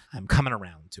I'm coming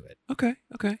around to it. Okay.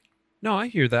 No, I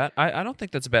hear that. I don't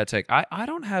think that's a bad take. I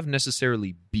don't have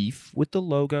necessarily beef with the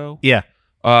logo. Yeah.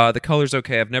 The color's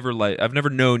okay. I've never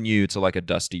known you to like a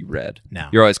dusty red. No.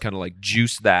 You're always kind of like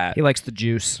juice that. He likes the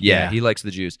juice. Yeah, he likes the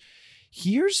juice.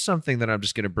 Here's something that I'm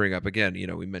just going to bring up again.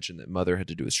 We mentioned that Mother had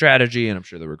to do a strategy, and I'm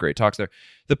sure there were great talks there.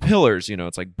 The pillars,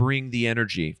 it's like bring the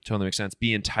energy, totally makes sense.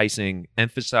 Be enticing,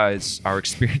 emphasize our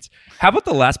experience. How about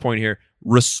the last point here?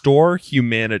 Restore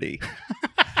humanity.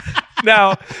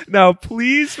 Now,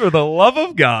 please, for the love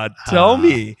of God, tell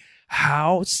me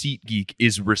how SeatGeek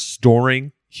is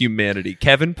restoring humanity.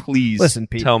 Kevin, please listen,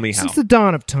 Pete, tell me how. Since the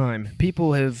dawn of time,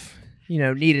 people have,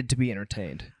 needed to be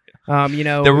entertained.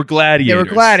 There were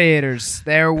gladiators.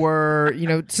 There were,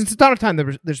 since the dawn of time,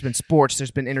 there's been sports,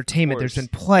 there's been entertainment, there's been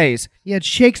plays. You had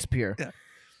Shakespeare. Yeah.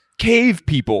 Cave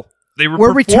people. They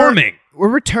were performing. We're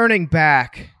returning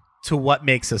back to what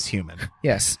makes us human.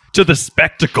 Yes. To the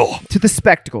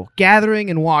spectacle. Gathering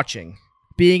and watching.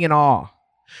 Being in awe,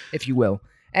 if you will.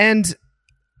 And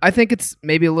I think it's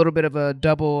maybe a little bit of a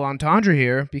double entendre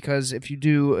here, because if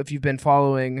you've been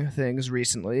following things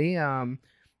recently,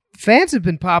 fans have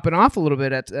been popping off a little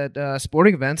bit at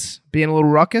sporting events, being a little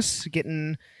ruckus,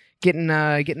 getting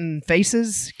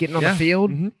faces, getting on the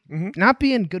field, not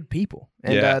being good people.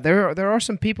 And there are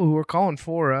some people who are calling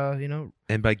for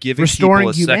and by giving restoring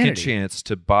people a humanity. second chance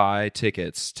to buy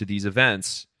tickets to these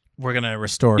events, We're gonna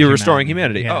restore. You're restoring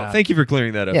humanity. Yeah. Oh, thank you for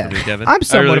clearing that up for me, Kevin. I'm I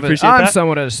somewhat really of appreciate a, I'm that.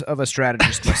 somewhat of a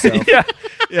strategist myself.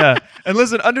 yeah. And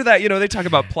listen, under that, they talk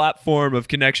about platform of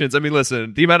connections. I mean,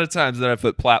 listen, the amount of times that I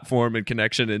put platform and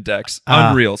connection in text,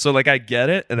 unreal. So, like, I get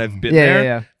it, and I've been there,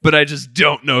 yeah. but I just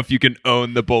don't know if you can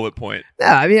own the bullet point. No,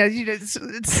 I mean, it's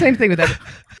the same thing with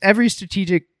every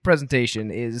strategic presentation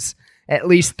is at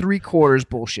least 3/4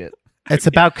 bullshit. It's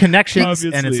about connections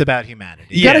and Obviously. it's about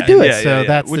humanity. You gotta do it. So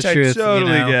that's Which the truth. I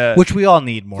totally get. Which we all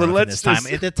need more But of in let's this time.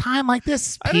 just- At a time like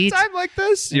this, At a Pete. time like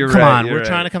this, you're Come right, on, you're we're right.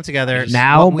 trying to come together.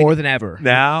 Now What we- more than ever.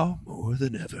 Now more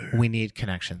than ever. we need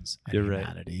connections and You're right.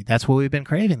 humanity. That's what we've been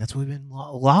craving. That's what we've been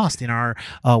lost in our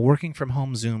working from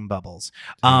home Zoom bubbles.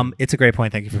 It's a great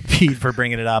point. Thank you for Pete for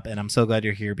bringing it up, and I'm so glad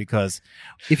you're here because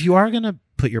if you are going to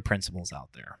put your principles out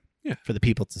there for the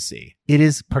people to see, it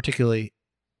is particularly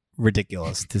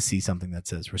ridiculous to see something that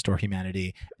says restore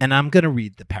humanity. And I'm going to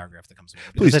read the paragraph that comes with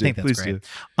it because I think that's great.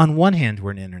 On one hand,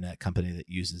 we're an internet company that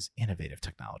uses innovative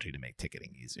technology to make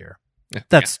ticketing easier.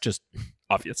 That's just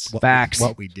obvious. Facts.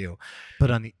 What we do.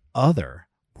 But on the other,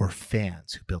 we're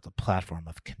fans who built a platform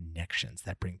of connections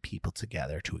that bring people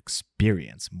together to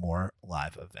experience more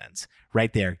live events.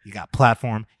 Right there, you got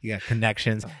platform, you got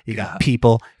connections, you got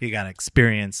people, you got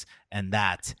experience, and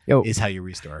that is how you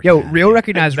restore. Yo, humanity. real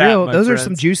recognize That, real. my Those are friends.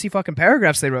 some juicy fucking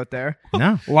paragraphs they wrote there.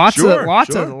 No. Lots Sure,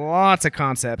 of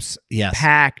concepts Yes.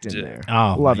 packed in Yeah. there.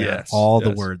 Oh, Love yeah. it. Yes, All the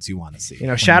yes. words you want to see.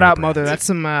 Shout out Mother. That's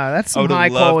some I would high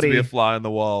have loved quality. to be a fly on the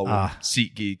wall with Ah.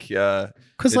 SeatGeek.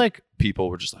 because like People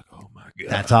were just like, "Oh my god,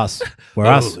 that's us. We're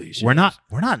us. Holy shit. We're not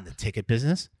in the ticket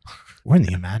business. We're in the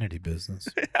humanity business.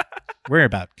 We're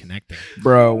about connecting.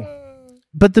 bro.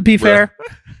 But to be Bro. fair,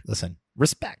 listen,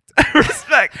 respect.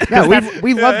 respect." Yeah,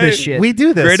 we love this shit. We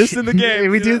do this. Greatest in the game,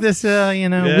 We you do know? this.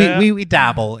 Yeah. We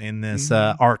dabble in this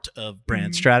art of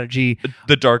brand strategy.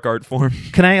 The dark art form.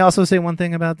 Can I also say one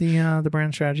thing about the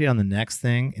brand strategy on the next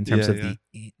thing in terms Yeah, of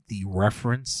the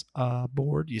reference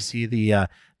board? You see the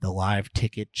live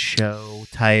ticket show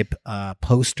type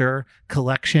poster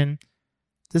collection.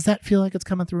 Does that feel like it's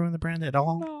coming through in the brand at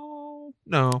all?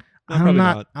 No,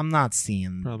 I'm not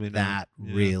seeing Probably not. that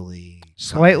Yeah. really.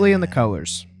 Slightly in the coming.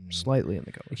 colors. Slightly in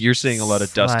the colors. You're seeing a lot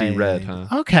of dusty red, Slightly.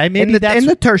 huh? Okay, maybe in that's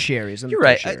the tertiaries. You're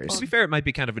right. To be fair, it might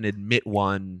be kind of an admit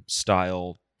one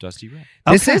style dusty red.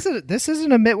 okay. This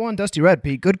isn't a Mitt One Dusty Red,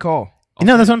 Pete. Good call.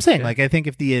 No, that's what I'm saying. Yeah. Like, I think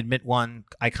if the Admit One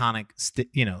iconic,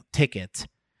 ticket,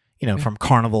 from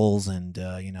carnivals and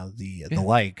the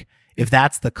like, if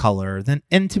that's the color, then,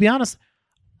 and to be honest,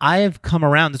 I've come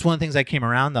around. It's one of the things I came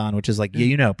around on, which is like,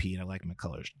 Pete, I like my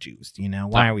colors juiced.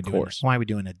 Why are we doing this? Why are we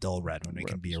doing a dull red when we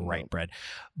can be a right red?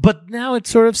 But now it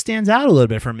sort of stands out a little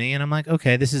bit for me, and I'm like,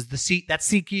 okay, this is that's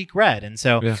SeatGeek red, and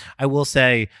so I will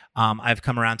say, I've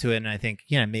come around to it, and I think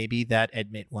maybe that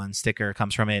Admit One sticker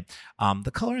comes from it.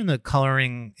 The color and the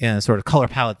coloring sort of color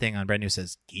palette thing on brand new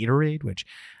says Gatorade, which.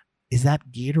 Is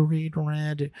that Gatorade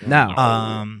red? No.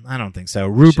 I don't think so.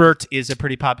 Rupert is a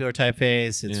pretty popular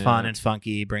typeface. It's Yeah. fun. It's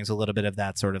funky. Brings a little bit of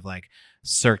that sort of like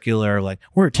circular, like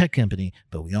we're a tech company,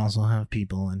 but we also have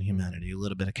people and humanity, a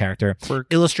little bit of character.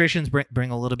 Illustrations bring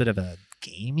a little bit of a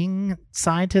gaming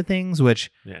side to things,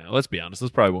 which Let's be honest, this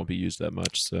probably won't be used that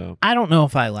much. So I don't know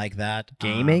if I like that.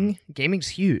 Gaming's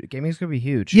huge. Gaming's gonna be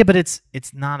huge. Yeah, but it's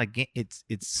not a game. It's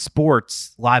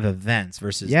sports live events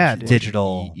versus dude.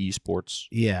 digital. esports.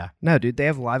 Yeah, No, dude, they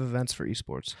have live events for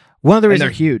esports. one of the And they're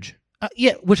reasons huge.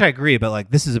 yeah, which I agree, but like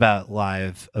this is about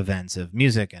live events of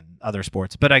music and other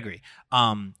sports. But I agree.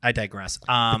 I digress.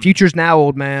 The future's now,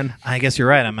 old man. I guess you're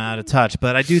right. I'm out of touch,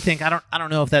 but I do think I don't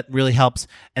know if that really helps.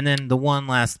 And then the one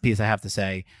last piece I have to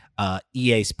say,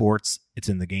 EA Sports, it's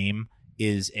in the game,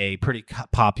 is a pretty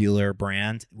popular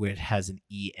brand which has an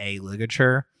EA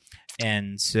ligature.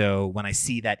 And so when I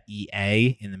see that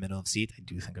EA in the middle of seat, I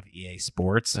do think of EA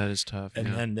Sports. That is tough. And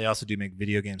then they also do make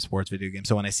sports video games.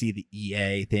 So when I see the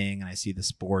EA thing and I see the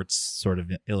sports sort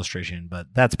of illustration, but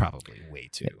that's probably way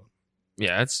too.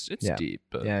 Yeah, it's Yeah. deep.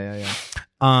 But Yeah.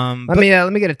 But-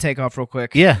 Let me get a takeoff real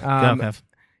quick. yeah. Um, go,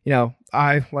 Kev.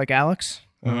 I like Alex.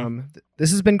 Mhm. This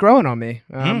has been growing on me.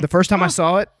 The first time I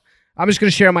saw it, I'm just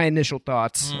gonna share my initial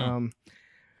thoughts.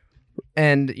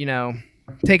 And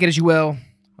take it as you will.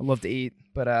 I love to eat,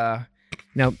 but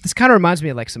this kind of reminds me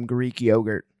of like some Greek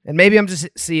yogurt, and maybe I'm just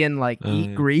seeing like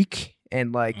eat Greek,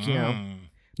 and like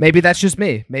maybe that's just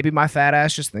me. Maybe my fat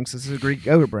ass just thinks this is a Greek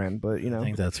yogurt brand, but I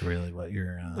think that's really what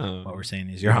you're what we're saying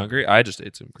is you're you're hungry. I just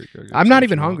ate some Greek yogurt. I'm so not if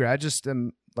even you want. hungry. I just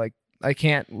am like I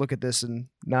can't look at this and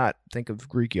not think of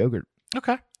Greek yogurt.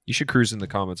 Okay. You should cruise in the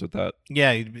comments with that.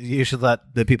 Yeah, you should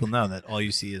let the people know that all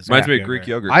you see is Reminds me of Greek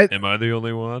yogurt. I- Am I the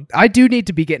only one? I do need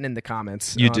to be getting in the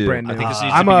comments. You on do. Brand I New. think this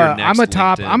needs to I'm be your a next I'm a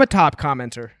top LinkedIn. I'm a top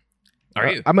commenter. Are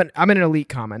you? I'm an elite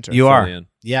commenter. You are. Fully in.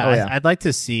 Yeah, Oh, yeah. I'd like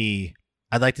to see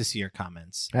your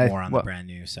comments Hey, more on the what? brand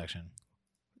new section.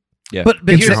 Yeah. But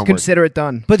Get your here's homework. Consider it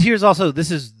done. But here's also,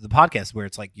 this is the podcast where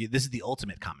it's like this is the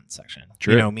ultimate comment section.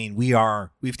 True. You know, I mean,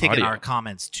 we've taken Audio. our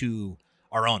comments to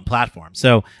our own platform.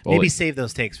 So Fully. maybe save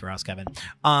those takes for us, Kevin.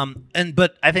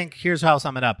 But I think here's how I'll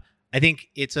sum it up. I think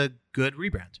it's a good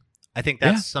rebrand. I think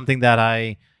that's something that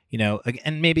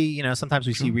and maybe, sometimes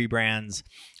we see rebrands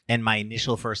and my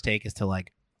initial first take is to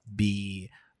like be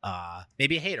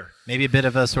maybe a hater, maybe a bit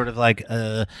of a sort of like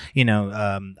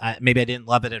maybe I didn't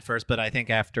love it at first, but I think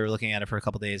after looking at it for a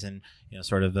couple of days and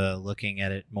sort of looking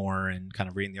at it more and kind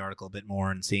of reading the article a bit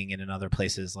more and seeing it in other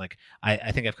places, like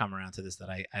I think I've come around to this that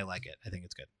I like it. I think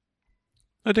it's good.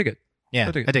 I dig it. Yeah,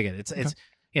 I dig it. I dig it. It's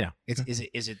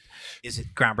is it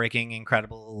groundbreaking,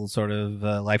 incredible, sort of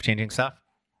life changing stuff?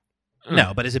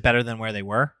 No, but is it better than where they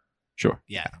were? Sure.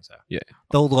 Yeah, I think so. Yeah.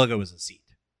 The old logo was a seat.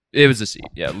 It was a seat.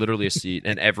 Yeah, literally a seat,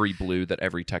 and every blue that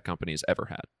every tech company has ever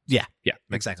had. Yeah. Yeah.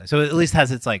 Exactly. So it at least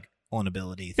has its like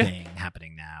ownability thing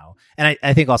happening now. And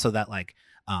I think also that like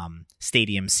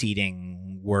stadium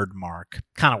seating word mark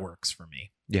kind of works for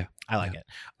me. Yeah. I like it.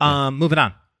 Yeah. Moving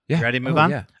on. Yeah. You ready to move Oh, on?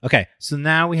 yeah. Okay. So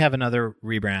now we have another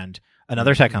rebrand,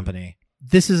 another tech company.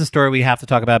 This is a story we have to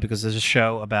talk about because there's a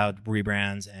show about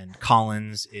rebrands, and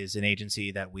Collins is an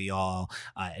agency that we all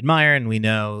admire and we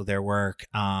know their work.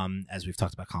 As we've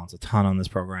talked about Collins a ton on this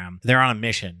program, they're on a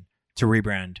mission to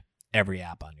rebrand every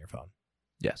app on your phone.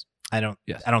 Yes. I don't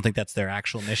think that's their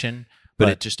actual mission, But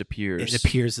it just appears. it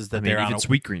appears as that they're on even a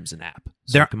Sweet Cream's an app.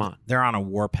 So they're come on. they're on a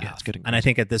warpath. Yeah, it's getting and I crazy.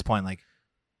 think at this point, like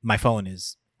my phone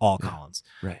is all Yeah. Collins.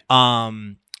 Right.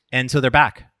 And so they're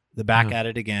back. They're back Uh-huh. at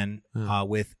it again Uh-huh.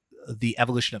 with the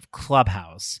evolution of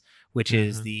Clubhouse, which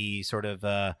is Uh-huh. the sort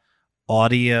of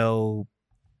audio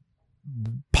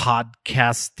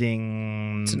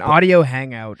podcasting. It's an audio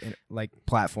hangout like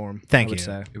platform. Thank I would you.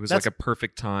 say. It was That's- like a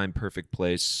perfect time, perfect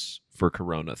place for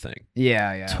Corona thing,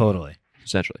 Yeah. Totally.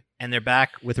 essentially. And they're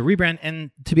back with a rebrand.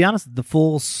 And to be honest, the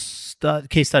full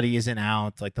case study isn't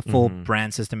out. Like the full Mhm.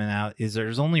 brand system isn't out.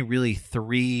 There's only really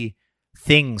 3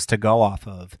 things to go off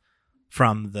of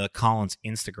from the Collins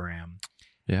Instagram.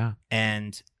 Yeah.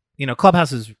 And,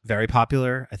 Clubhouse is very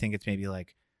popular. I think it's maybe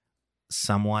like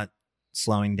somewhat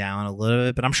slowing down a little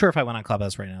bit, but I'm sure if I went on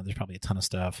Clubhouse right now, there's probably a ton of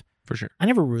stuff. For sure. I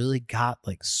never really got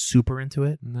like super into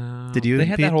it. No. Did you, They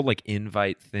had Pete? that whole like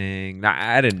invite thing. Nah,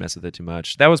 I didn't mess with it too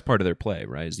much. That was part of their play,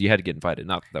 right? Is you had to get invited.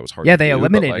 Not that was hard. Yeah, to they do, but,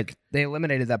 eliminated. like- They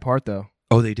eliminated that part though.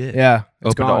 oh, they did. Yeah, it's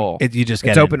Open to gone. all. You just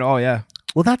get It's in. open to all. Yeah.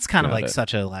 Well, that's kind of Got like it.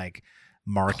 such a like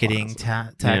marketing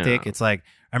tactic. Yeah. It's like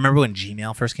I remember when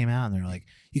Gmail first came out, and they're like,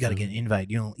 "You got to Mm-hmm. get an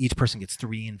invite. Each person gets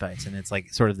 3 invites," and it's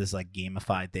like sort of this like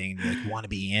gamified thing. You like want to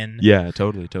be in. Yeah,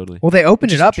 totally. Well, they opened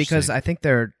Which it is up because interesting. I think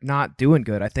they're not doing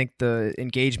good. I think the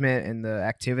engagement and the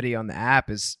activity on the app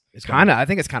is It's I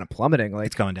think it's kind of plummeting. Like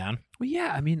It's going down. Well,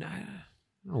 yeah. I mean, I don't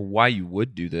know why you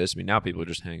would do this. I mean, now people are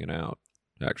just hanging out.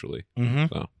 Actually, Mm-hmm.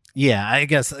 So. Yeah, I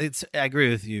guess I agree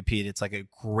with you, Pete. It's like a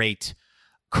great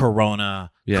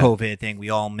Corona Yeah. COVID thing. We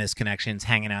all miss connections,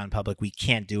 hanging out in public. We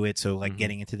can't do it. So like Mhm.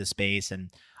 getting into the space, and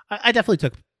I definitely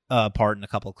took part in a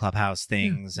couple of Clubhouse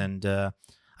things, and I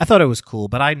thought it was cool.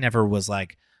 But I never was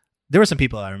like. There were some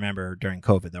people I remember during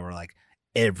COVID that were like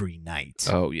every night,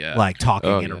 Oh yeah. like talking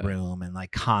Oh, in a yeah. room and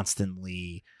like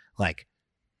constantly like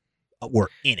were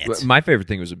in it. Well, my favorite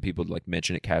thing was when people would, like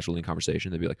mention it casually in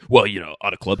conversation. They'd be like, "Well,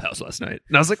 on a Clubhouse last night,"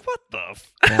 and I was like, "What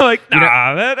the?" Like,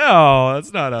 nah, man, no,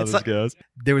 that's not how It's this like- goes.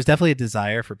 There was definitely a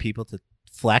desire for people to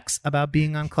flex about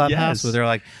being on Clubhouse, Yes. where they're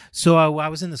like, "So I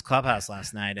was in this Clubhouse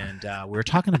last night, and we were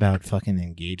talking about fucking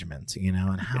engagement,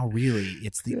 and how really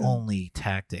it's the only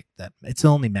tactic it's the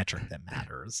only metric that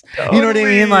matters." You know what I Totally.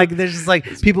 mean? Like, there's just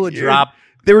like people would weird. drop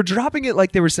They were dropping it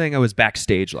like they were saying I was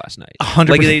backstage last night. 100%.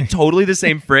 Like they totally the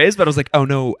same phrase, but I was like, "Oh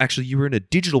no, actually, you were in a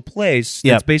digital place.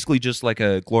 Yep. It's basically just like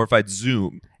a glorified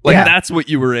Zoom. Like Yeah. that's what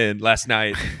you were in last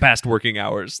night, past working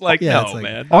hours. Like, Yeah, no, it's like-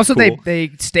 man. also Cool.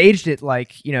 they staged it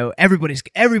like everybody's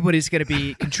going to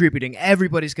be contributing.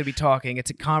 Everybody's going to be talking. It's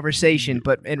a conversation,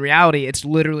 but in reality, it's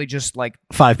literally just like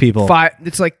 5 people 5.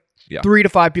 It's like Yeah. 3 to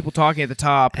 5 people talking at the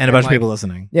top, and a bunch like, of people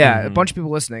listening. Yeah, a Mhm. bunch of people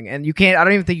listening, and you can't. I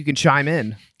don't even think you can chime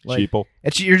in. Like, Sheeple.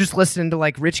 you're just listening to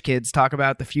like rich kids talk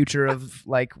about the future of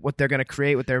like what they're going to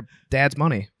create with their dad's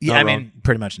money. Yeah, Not I mean,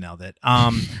 pretty much nailed it.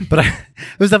 But it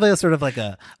was definitely a sort of like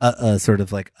a sort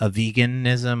of like a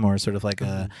veganism or sort of like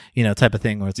a type of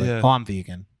thing where it's like, Yeah. oh, I'm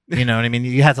vegan. You know what I mean?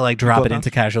 You had to like drop it Clubhouse?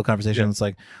 into casual conversation. Yeah. It's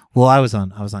like, well, I was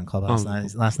on Clubhouse Oh.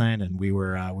 last night, and we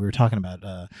were talking about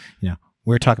we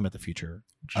were talking about the future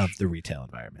of the retail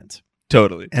environment.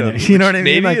 Totally. You know what I mean?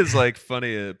 Maybe Like- is like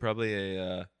funny. Probably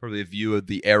a view of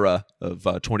the era of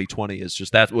 2020 is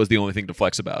just that was the only thing to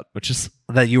flex about, which is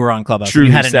that you were on Clubhouse. Truly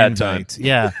You had an sad invite.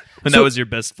 Yeah. and So- that was your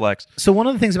best flex. So one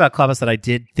of the things about Clubhouse that I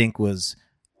did think was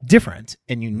different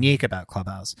and unique about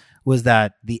Clubhouse was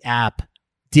that the app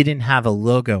didn't have a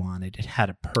logo on it. It had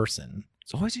a person.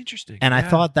 It's always interesting. And I Yeah.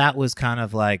 thought that was kind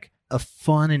of like a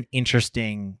fun and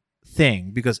interesting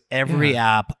thing because every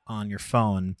app on your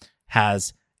phone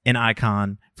has an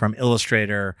icon from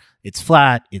Illustrator. It's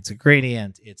flat, it's a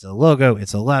gradient, it's a logo,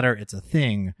 it's a letter, it's a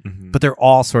thing, Mhm. but they're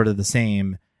all sort of the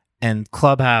same. And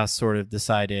Clubhouse sort of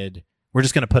decided we're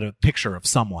just going to put a picture of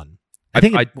someone. I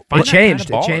think I it, find It that changed.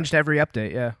 kinda It baller. changed every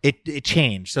update. Yeah, it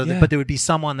changed. So, Yeah. but there would be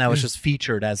someone that was just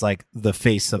featured as like the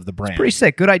face of the brand, pretty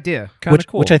sick. Good idea. Kinda which,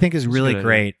 cool. which I think is It's a really good idea.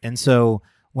 great. And so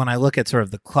when I look at sort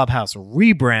of the Clubhouse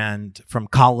rebrand from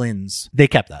Collins, they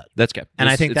kept that. That's kept. And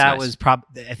I It's- think it's that nice. was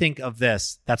I think of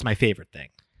this, that's my favorite thing,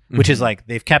 which is Mhm. like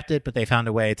they've kept it, but they found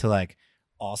a way to like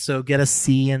also get a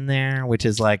C in there, which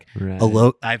is like Right. a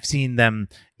low. I've seen them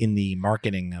in the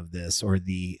marketing of this or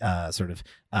the sort of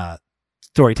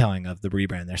storytelling of the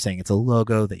rebrand. They're saying it's a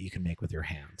logo that you can make with your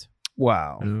hand.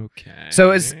 Wow. Okay.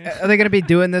 So are they going to be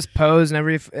doing this pose in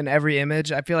every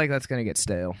image? I feel like that's going to get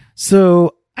stale.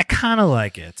 So I kind of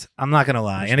like it. I'm not gonna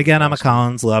lie. That's And again, I'm a awesome.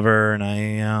 Collins lover,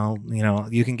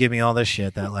 and you can give me all this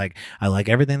shit that like I like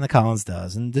everything that Collins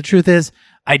does, and the truth is,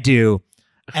 I do,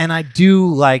 and I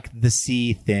do like the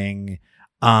C thing,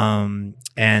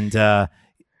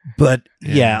 but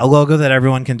yeah, a logo that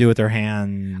everyone can do with their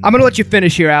hand. I'm going to let you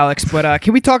finish here, Alex, but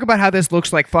can we talk about how this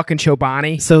looks like fucking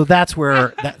Chobani? So that's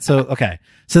where So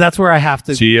that's where I have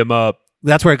to. Tee him up.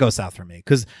 That's where it goes south for me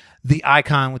because the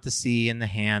icon with the C and the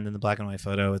hand and the black and white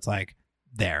photo, it's like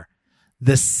there.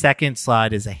 The second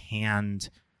slide is a hand.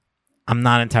 I'm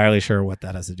not entirely sure what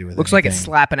that has to do with it. Looks like it's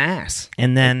slapping ass.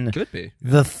 And then Could be.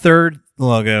 the third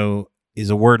logo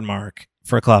is a word mark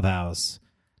for Clubhouse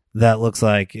that looks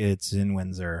like it's in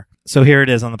Windsor. So here it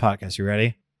is on the podcast. You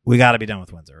ready? We got to be done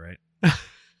with Windsor, right?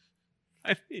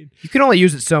 I mean, You can only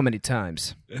use it so many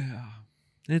times.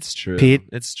 it's true. Pete?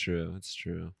 It's true. It's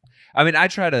true. I mean, I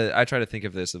try to think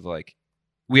of this of like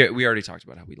we already talked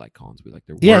about how we like Collins. We like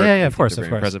their work. Yeah, we of think course, they're of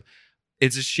very course. impressive.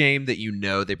 It's a shame that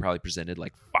they probably presented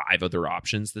like 5 other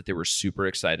options that they were super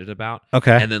excited about,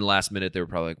 Okay. and then last minute they were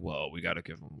probably like, "Well, we got to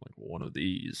give them like one of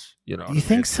these," you know? what I You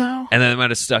think mean? so? And then they might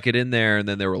have stuck it in there, and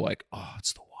then they were like, "Oh,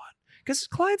 it's the one." Because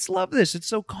clients love this. It's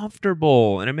so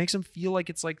comfortable, and it makes them feel like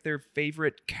it's like their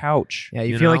favorite couch. Yeah,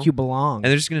 you feel know? like you belong. And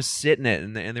they're just gonna sit in it,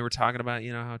 and they were talking about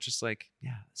how it's just like a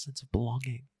sense of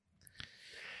belonging.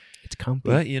 It's comfy.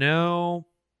 But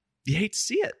you hate to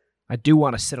see it. I do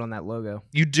want to sit on that logo.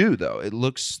 You do though.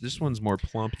 This one's more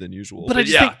plump than usual. But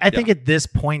I think at this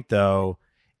point though,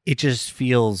 it just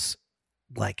feels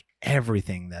like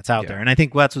everything that's out Yeah. there. And I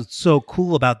think that's what's so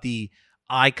cool about the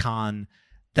icon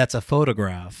that's a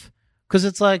photograph. Because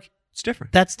it's like it's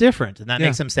different. that's different and that Yeah.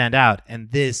 makes them stand out.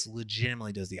 And this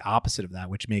legitimately does the opposite of that,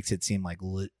 which makes it seem like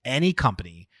any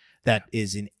company that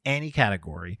is in any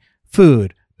category,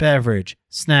 food, beverage,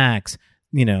 snacks,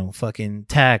 fucking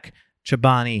tech,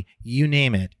 Chobani, you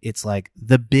name it. It's like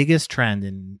the biggest trend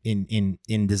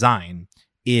in design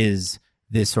is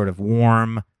this sort of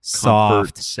warm,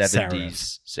 soft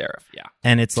 70s serif. serif. Yeah.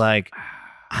 And it's like,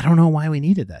 I don't know why we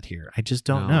needed that here. I just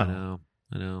don't know.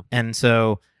 I know. And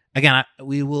so again,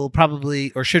 we will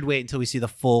probably or should wait until we see the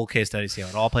full case study, see how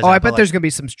it all plays Oh, out. I But, bet like, there's going to be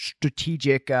some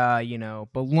strategic,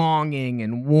 belonging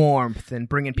and warmth and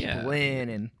bringing people Yeah. in.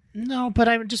 And no, but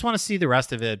I just want to see the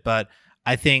rest of it. But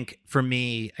I think for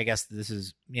me, I guess this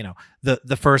is,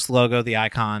 the first logo, the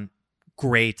icon,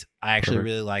 great. I actually Perfect.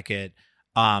 really like it.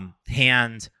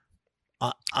 Hand,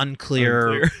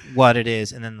 unclear what it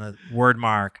is. And then the word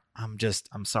mark, I'm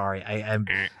sorry.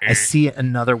 I see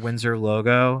another Windsor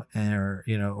logo or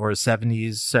a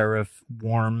 70s serif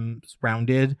warm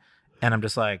rounded. And I'm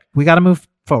just like, we got to move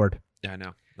forward. Yeah,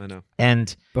 I know.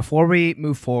 And before we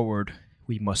move forward,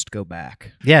 we must go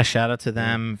back. yeah, shout out to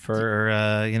them for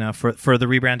for the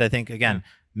rebrand. I think again,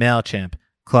 MailChimp,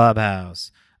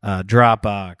 Clubhouse,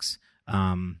 Dropbox,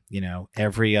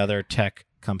 every other tech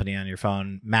company on your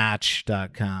phone,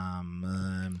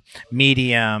 Match.com,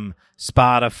 Medium,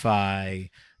 Spotify,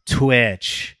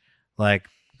 Twitch, like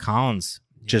Collins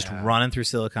just Yeah. running through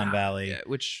Silicon Valley. Yeah,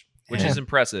 which Yeah. is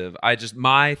impressive.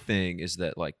 My thing is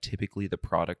that like typically the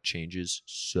product changes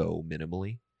so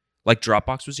minimally. Like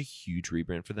Dropbox was a huge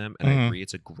rebrand for them, and I Mhm. agree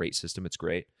it's a great system. It's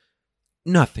great.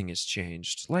 nothing has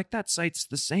changed. Like, that site's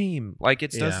the same. Like,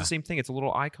 it does Yeah. the same thing. It's a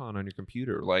little icon on your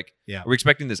computer. Like, Yeah. are we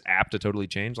expecting this app to totally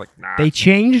change? Like, nah. They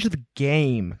changed the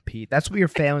game, Pete. That's what you're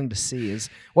failing to see is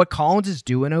what Collins is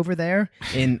doing over there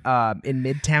in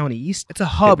Midtown East. It's a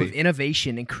hub Could of be.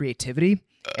 innovation and creativity,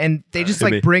 and they just Could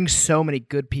like be. bring so many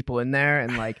good people in there,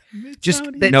 and like just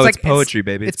no, like, it's poetry,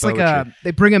 baby. It's poetry. like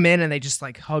they bring them in and they just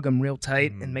like hug them real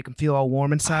tight Mm. and make them feel all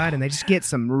warm inside, and they just get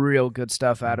some real good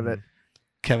stuff out of it.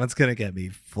 Kevin's gonna get me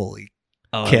fully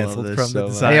Oh, I canceled love from this the so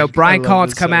design. much. Hey, yo, Brian I love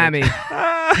Collins, this come so at much.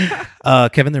 me.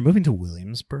 Kevin, they're moving to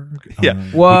Williamsburg. Yeah.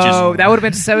 Whoa, that would have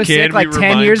been so Can sick we like 10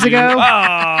 remind years you- ago.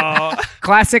 Oh.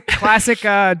 Classic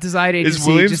design agency. Is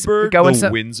Williamsburg just going the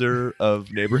Windsor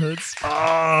of neighborhoods?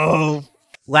 Oh,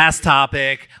 last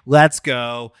topic. Let's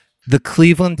go. The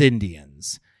Cleveland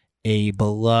Indians, a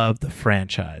beloved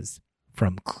franchise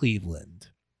from Cleveland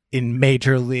in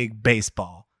Major League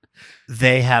Baseball.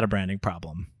 They had a branding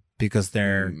problem because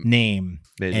their name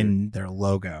Major. and their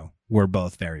logo were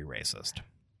both very racist,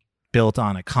 built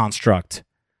on a construct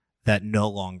that no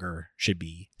longer should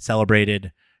be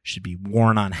celebrated, should be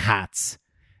worn on hats.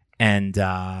 And,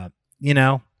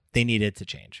 they needed to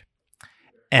change.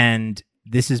 And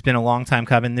this has been a long time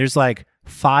coming. There's like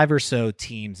 5 or so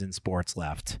teams in sports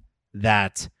left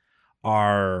that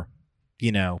are,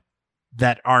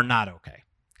 that are not okay.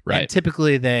 Right. And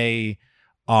typically they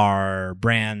are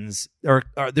brands or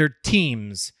they're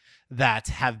teams that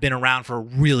have been around for a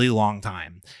really long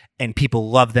time and people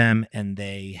love them and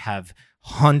they have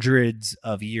hundreds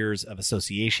of years of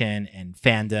association and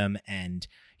fandom. And,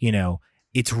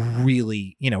 it's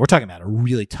really, we're talking about a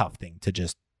really tough thing to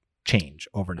just change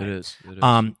overnight. It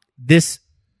is.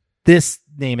 This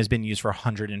name has been used for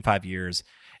 105 years.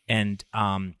 And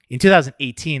in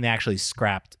 2018, they actually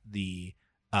scrapped the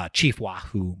Chief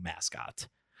Wahoo mascot.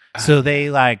 So they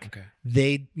Okay.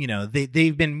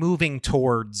 they've been moving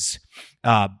towards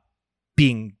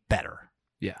being better.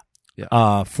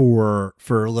 Yeah. For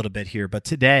a little bit here, but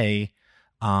today,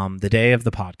 the day of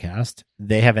the podcast,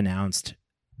 they have announced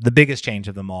the biggest change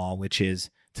of them all, which is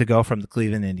to go from the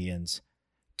Cleveland Indians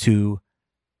to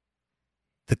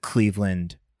the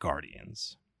Cleveland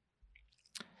Guardians.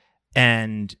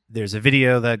 And there's a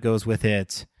video that goes with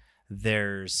it.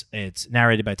 It's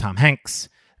narrated by Tom Hanks.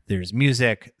 There's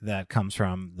music that comes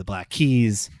from the Black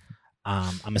Keys.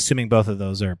 I'm assuming both of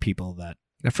those are people that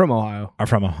They're from Ohio. are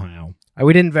from Ohio.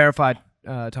 We didn't verify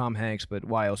Tom Hanks, but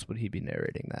why else would he be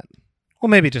narrating that? Well,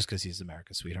 maybe just because he's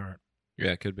America's sweetheart.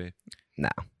 Yeah, it could be.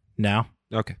 No,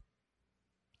 Okay.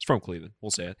 It's from Cleveland.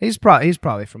 We'll say it. He's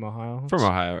probably from Ohio. From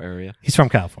Ohio area. he's from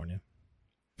California.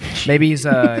 Maybe he's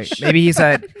a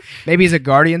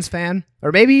Guardians fan,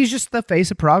 or maybe he's just the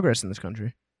face of progress in this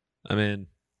country. I mean,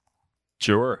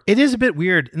 sure. It is a bit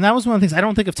weird, and that was one of the things. I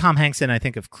don't think of Tom Hanks and I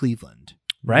think of Cleveland,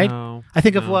 right? No, I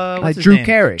think of no. what's Like his Drew name?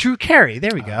 Carey. Drew Carey.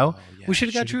 There we go. Oh, yeah, We should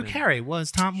have got should've Drew been. Carey.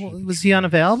 Was he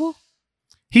unavailable?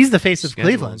 He's the face of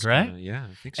Schedule's Cleveland, right? kinda- yeah,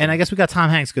 I think so. And I guess we got Tom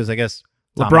Hanks because I guess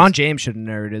Tom LeBron Hanks- James should have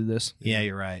narrated this. Yeah,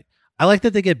 you're right. I like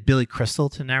that they get Billy Crystal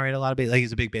to narrate a lot of like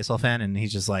he's a big baseball fan and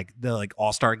he's just like the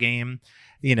All-Star game.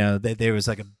 There was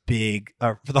like a big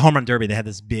for the home run derby. They had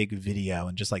this big video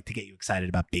and just like to get you excited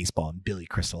about baseball. And Billy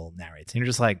Crystal narrates, and you're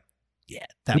just like, yeah,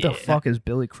 Who the fuck is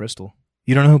Billy Crystal?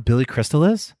 You don't know who Billy Crystal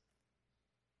is?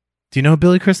 Do you know who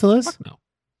Billy Crystal is? Fuck no.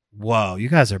 Whoa, you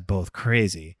guys are both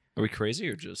crazy. Are we crazy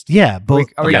or just Yeah, both.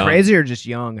 Are we young. crazy or just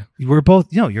young? We're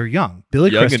both. You're young.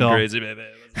 Billy young Crystal. and crazy, baby?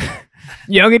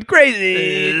 Young and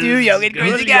crazy. Two young and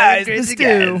crazy guys. Let's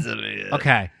do.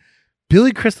 Okay,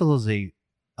 Billy Crystal is a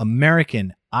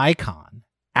American icon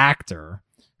actor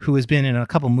who has been in a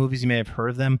couple movies. You may have heard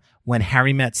of them: When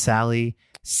Harry Met Sally,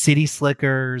 City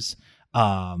Slickers.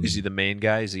 Is he the main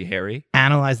guy? Is he Harry?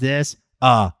 Analyze This.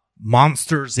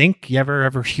 Monsters Inc. You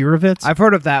ever hear of it? I've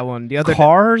heard of that one. The other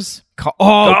Cars.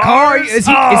 Car. Is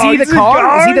he the he's in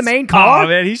car? Is he the Cars? main car? Oh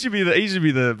man, he should be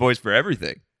the voice for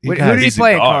everything. You Who guys- did he he's in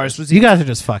play in Cars. Cars? Was You he? guys are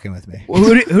just fucking with me.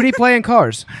 Who did he play in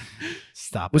Cars?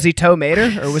 Stop. Was he Toe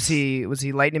Mater or was he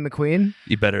Lightning McQueen?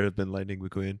 He better have been Lightning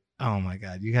McQueen. Oh my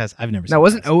god, you guys! I've never. No, seen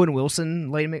wasn't Cars. Owen Wilson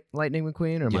Lightning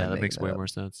McQueen? Or am I Yeah, that making makes way up? more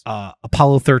sense.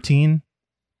 Apollo 13?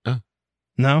 Oh.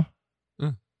 No?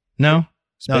 Oh. No? No,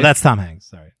 Space- that's Tom Hanks.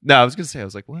 Sorry. No, I was gonna say. I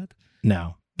was like, what?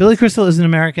 No. Billy Crystal is an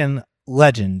American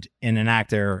legend and an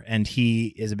actor, and he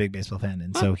is a big baseball fan,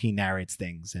 and so he narrates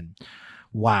things. And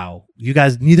wow, you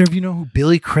guys, neither of you know who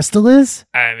Billy Crystal is?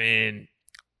 I mean,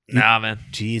 nah, man.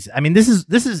 Jeez. I mean, this is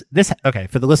okay,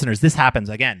 for the listeners, this happens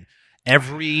again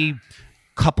every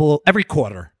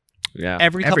quarter. Yeah.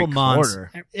 Every Every couple months.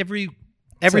 quarter. Every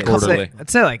Every couple, Quarterly. I'd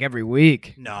say like every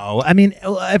week. no, I mean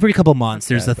every couple months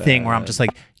there's a thing where I'm just like,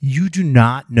 you do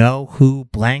not know who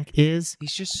blank is.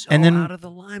 He's just so And then- out of the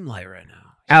limelight right now.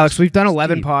 Alex, we've done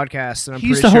 11 Steve. podcasts, and I'm He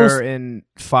used pretty to sure host- in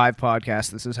 5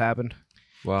 podcasts this has happened.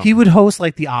 Wow. He would host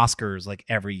like the Oscars like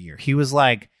every year. He was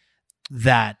like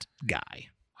that guy.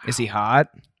 Is he hot?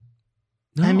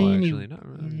 no, I mean, actually, not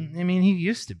really. I mean, he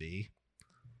used to be.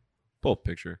 Pull up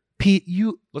picture. Pete,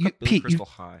 Look up Billy Pete, Crystal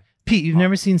High. You've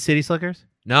never seen City Slickers?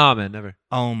 No, man, never.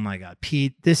 Oh my God,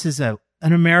 Pete, this is an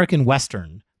American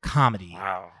Western comedy.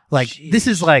 Wow. Like this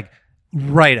is like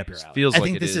right up your This alley. feels I like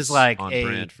think it this is is like on a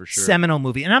brand for sure. seminal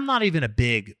movie, and I'm not even a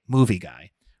big movie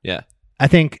guy. Yeah. I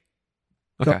think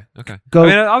Okay. go. I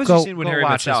mean, I was go- just seeing when go Harry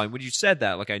Met watch this. Sally. When you said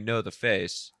that, like I know the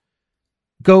face.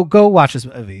 Go watch this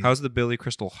movie. How's the Billy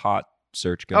Crystal Hot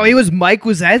search going? Oh, he was Mike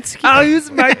Wazowski. Oh, he was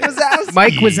Mike Wazowski.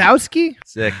 Mike Wazowski.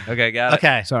 Sick. Okay, got it.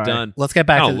 Okay, Sorry. Done. let's get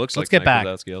back Oh, to. looks Let's like get Mike back.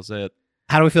 Wazowski. I'll say it.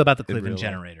 How do we feel about the In Cleveland real life.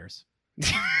 Generators?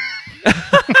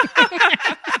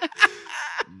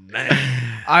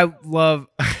 Man. I love.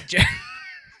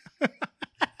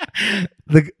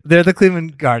 They're the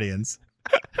Cleveland Guardians.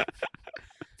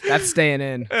 That's staying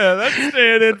in. Yeah, that's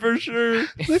staying in for sure.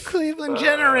 The Cleveland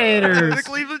Generators. The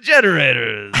Cleveland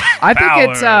Generators. I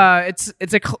think Power.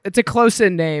 it's a close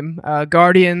in name.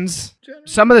 Guardians.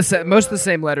 Some of most of the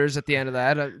same letters at the end of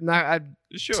that.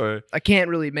 Sure. I can't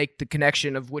really make the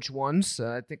connection of which ones.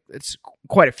 I think it's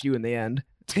quite a few in the end.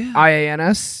 Yeah.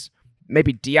 IANS,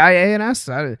 maybe DIANS.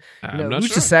 I'm not who's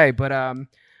sure. to say? But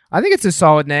I think it's a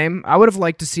solid name. I would have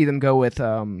liked to see them go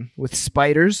with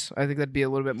spiders. I think that'd be a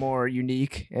little bit more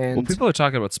unique. And Well, people are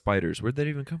talking about spiders. Where'd that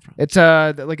even come from? it's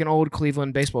like an old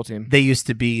Cleveland baseball team. They used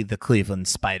to be the Cleveland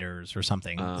Spiders or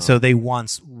something. Oh. So they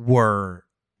once were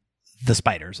the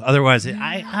Spiders. Otherwise,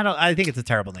 I think it's a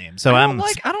terrible name. So I I'm don't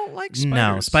like spiders.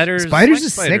 no spiders. Spiders like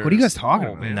is sick. What are you guys spiders. talking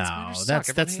Oh, about? man. No, Spiders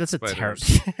that's suck. Everyone a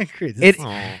hates terrible. It-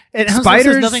 Oh. It has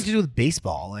Spiders- nothing to do with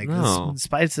baseball. Like No.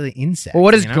 spiders are the insects. Well,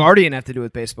 what does you know? Guardian have to do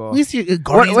with baseball? At least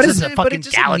Guardians what is is a it? But it fucking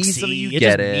just means galaxy. something you It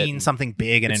get just it. means something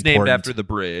big and It's important. named after the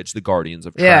bridge, the Guardians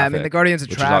of Yeah, Traffic. I mean the Guardians of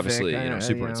which is Traffic. obviously,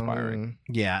 super know, inspiring.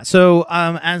 Yeah. So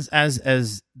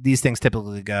as these things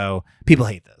typically go, people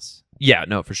hate this. Yeah,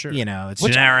 no, for sure. You know, it's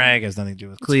Which- generic. It has nothing to do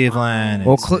with Cleveland.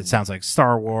 Well, It sounds like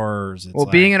Star Wars. It's Well,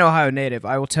 like, being an Ohio native,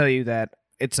 I will tell you that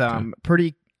it's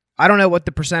pretty. I don't know what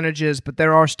the percentage is, but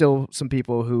there are still some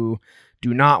people who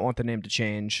do not want the name to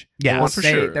change. Yeah, Once for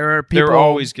they- sure. There are people. They're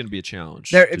always going to be a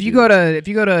challenge. there. to If you do go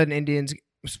this. to an Indians.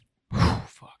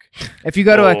 If you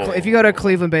go to a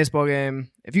Cleveland baseball game,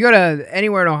 if you go to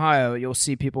anywhere in Ohio, you'll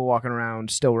see people walking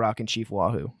around still rocking Chief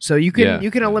Wahoo. So you can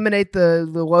Yeah. eliminate the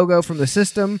logo from the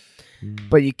system,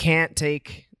 but you can't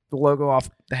take the logo off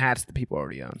the hats that people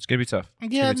already own. It's going to be tough.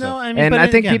 It's Yeah, gonna be no, tough. I mean, And but I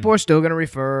think again, people are still going to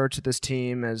refer to this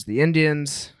team as the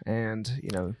Indians, and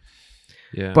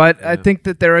Yeah, But yeah. I think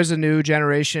that there is a new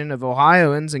generation of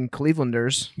Ohioans and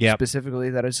Clevelanders Yep. specifically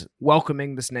that is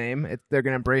welcoming this name. They're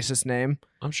going to embrace this name.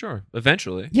 I'm sure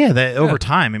eventually. Yeah, over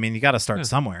time. I mean, you got to start Yeah.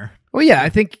 somewhere. Well, yeah, I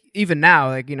think even now,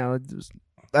 like, I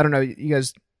don't know, you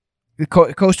guys, the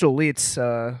coastal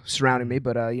elites surrounding me,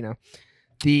 but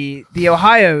the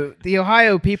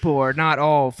Ohio people are not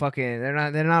all fucking.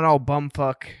 They're not all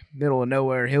bumfuck middle of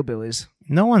nowhere hillbillies.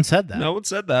 No one said that. No one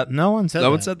said that. No one said No that.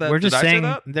 one said that. We're Did just I say saying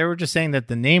that? they were just saying that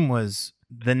the name was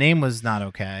not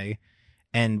okay,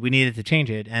 and we needed to change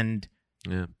it, and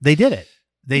Yeah, they did it.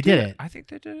 They did it. I think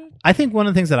they did it. I think one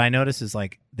of the things that I noticed is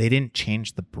like they didn't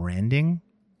change the branding.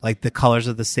 Like the colors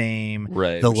are the same,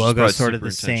 Right. the which is logo's probably sort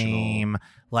of super the intentional. same.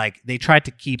 Like they tried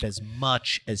to keep as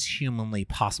much as humanly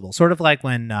possible. Sort of like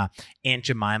when Aunt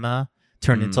Jemima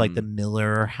turned into like the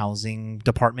Miller Housing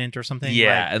Department or something.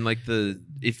 Yeah, Like, and like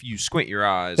if you squint your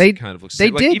eyes, They- it kind of looks. they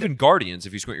like did- even Guardians.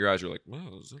 If you squint your eyes, you're like,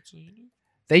 wow, is that?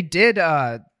 They did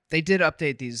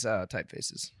update these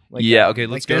typefaces. Like, Yeah. Okay.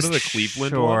 Let's go this- to the Cleveland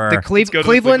sure. one. The Let's go to the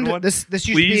Cleveland. one. This used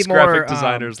Please, to be more graphic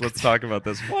designers, let's talk about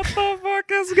this. What the fuck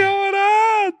is going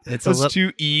on? It's a Those lit-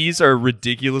 two E's are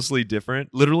ridiculously different.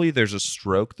 Literally, there's a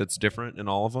stroke that's different in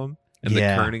all of them, and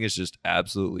Yeah. the kerning is just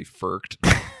absolutely furked.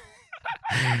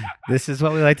 this is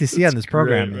what we like to see on this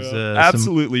program. Great, Is bro. some,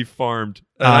 absolutely farmed,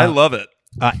 and I love it.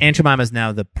 Aunt Jemima is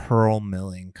now the Pearl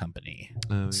Milling Company.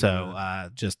 Oh, So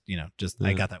just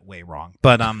I got that way wrong.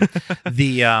 But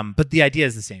the idea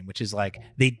is the same, which is like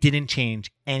they didn't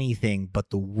change anything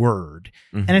but the word.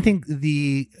 Mhm. And I think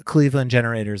the Cleveland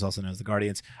Generators, also known as the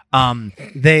Guardians,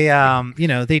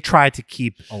 they tried to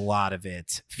keep a lot of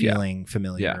it feeling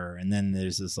familiar. And then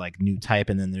there's this like new type,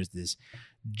 and then there's this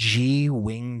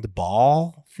G-winged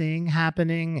ball thing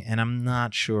happening, and I'm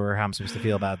not sure how I'm supposed to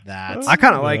feel about that. I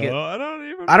kind of like it. I don't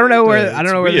even. I don't know where It's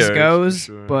this weird, goes,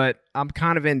 for sure. but I'm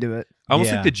kind of into it. I almost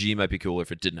Yeah. think the G might be cooler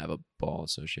if it didn't have a ball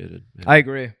associated. I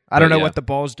agree. I don't But know yeah. what the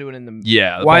ball's doing in the.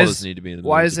 Yeah, the Why ball is- doesn't need to be in the middle.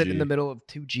 Why of is the it in G. the middle of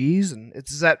two G's? And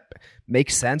does that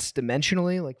make sense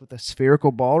dimensionally, like with a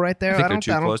spherical ball right there? I think they're don't-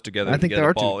 too I don't- close together I to think get there the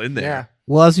are ball two. in there. Yeah.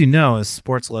 Well, as you know, as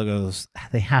sports logos,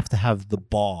 they have to have the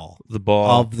ball The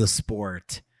ball. of the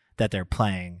sport that they're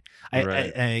playing.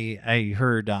 Right. I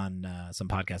heard on some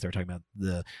podcast they were talking about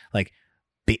the like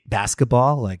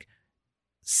basketball, like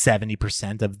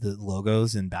 70% of the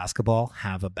logos in basketball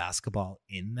have a basketball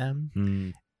in them.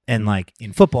 Mm. And like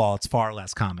in football, it's far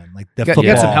less common. Like the You football,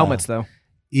 got some helmets though.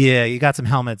 Yeah, you got some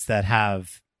helmets that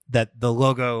have that the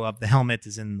logo of the helmet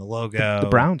is in the logo. The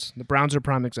Browns. The Browns are a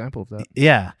prime example of that.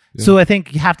 Yeah. Yeah. So I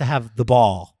think you have to have the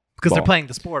ball because they're Ball. playing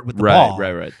the sport with the Right, ball.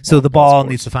 right. So the Ball ball sports.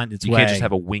 needs to find its You way. can't just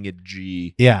have a winged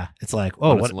G. Yeah, it's like,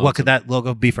 oh, On its what could lonesome. that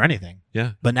logo be for anything?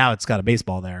 Yeah. But now it's got a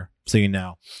baseball there, so you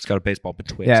know. It's got a baseball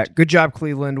betwixt. Yeah, good job,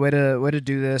 Cleveland. Way to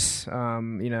do this.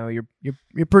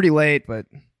 You're pretty late, but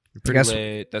You're pretty guess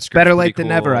late. That's better late than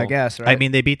never, I guess. Right? I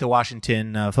mean, they beat the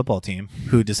Washington football team,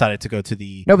 who decided to go to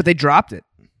the. no, but they dropped it.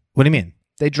 What do you mean?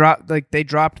 They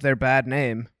dropped their bad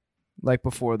name, like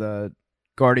before the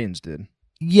Guardians did.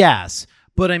 Yes,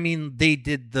 but I mean, they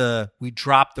did we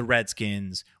dropped the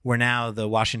Redskins. We're now the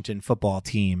Washington football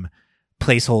team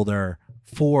placeholder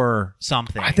for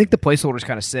something. I think the placeholder's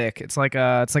kind of sick. It's like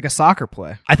a soccer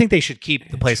play. I think they should keep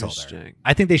the placeholder. Interesting.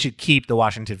 I think they should keep the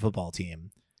Washington football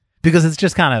team because it's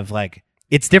just kind of like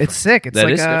it's different. It's sick. It's That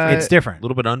like is different. It's different. A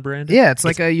little bit unbranded. yeah, it's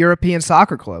like a European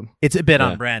soccer club. It's a bit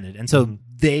Yeah. unbranded, and so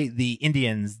the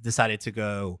Indians decided to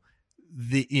go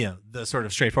the sort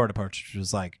of straightforward approach, which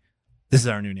was like, this is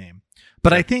our new name.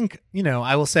 But I think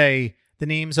I will say the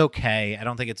name's okay. I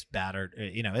don't think it's bad or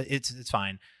it's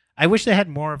fine. I wish they had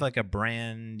more of like a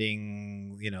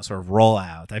branding sort of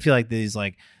rollout. I feel like these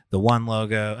like the one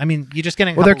logo. I mean, you're just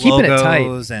getting Well, they're couple keeping it tight.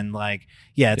 logos and like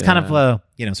it's kind of a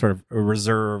sort of a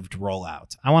reserved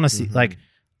rollout. I want to see like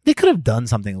they could have done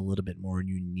something a little bit more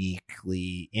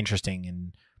uniquely interesting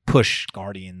and push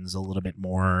Guardians a little bit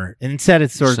more. And instead,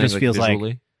 it sort of just feels like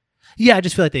I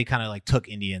just feel like they kind of like took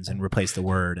Indians and replaced the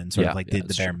word and sort of like did the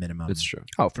that's bare true. minimum. It's true.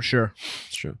 Oh, for sure.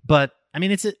 It's true. But I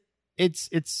mean, it's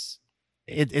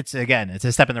again, it's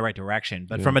a step in the right direction.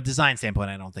 But Yeah. from a design standpoint,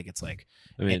 I don't think it's like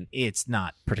I mean, it's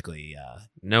not particularly.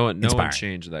 no one inspiring.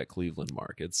 changed that Cleveland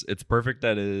mark. It's perfect.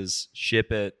 That is,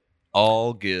 ship it,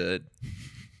 all good.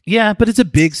 Yeah, but it's a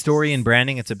big story in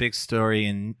branding. It's a big story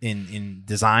in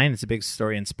design. It's a big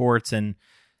story in sports, and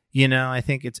I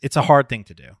think it's a hard thing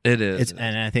to do. It is.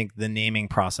 And I think the naming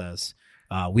process.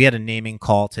 We had a naming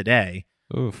call today.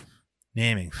 Oof.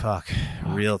 Naming,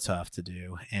 real tough to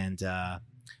do. And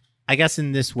I guess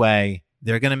in this way,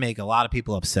 they're going to make a lot of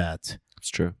people upset. It's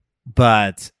true.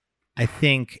 But I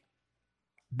think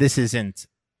this isn't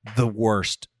the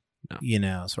worst,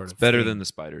 No. sort of Better thing. than the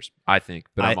Spiders, I think.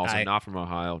 But I'm also not from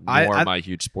Ohio, nor I- am I a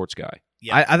huge sports guy.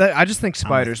 Yeah, I just think I'm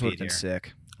spiders with would have Pete been here.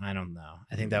 sick. I don't know.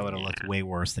 I think that would have looked way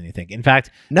worse than you think. In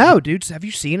fact, No, dudes, have you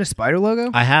seen a spider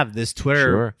logo? I have this Twitter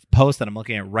Sure. post that I'm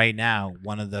looking at right now.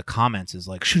 One of the comments is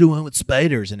like, should have went with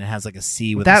spiders, and it has like a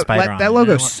C with a spider on it. that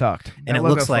logo And it- sucked. And That it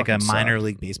logo looks like a fucking minor sucked.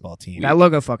 league baseball team. That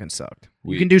logo fucking sucked.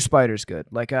 We- You can do spiders good,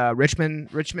 like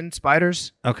Richmond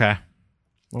Spiders. Okay.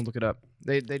 I'll look it up.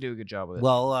 They do a good job with it.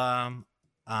 Well,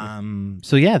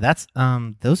 so yeah, that's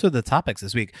those are the topics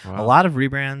this week. Wow. A lot of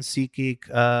rebrands, SeatGeek,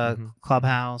 Mhm.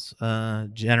 Clubhouse,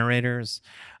 generators,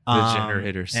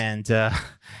 Generators.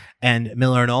 and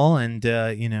Miller and Ole, and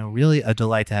really a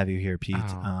delight to have you here, Pete.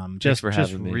 Oh, thanks Just for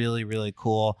having me. really, really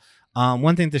cool.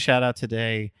 One thing to shout out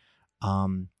today,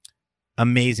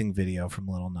 amazing video from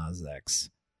Lil Nas X.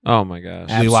 Oh my gosh.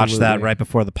 We watched that Absolutely. right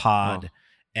before the pod, Oh.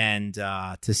 and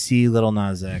to see Lil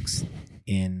Nas X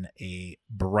in a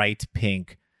bright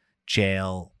pink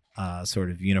jail sort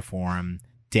of uniform,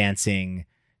 dancing,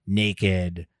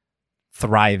 naked,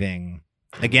 thriving.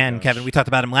 Again, gosh. Kevin, we talked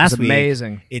about him last it's week.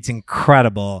 amazing. It's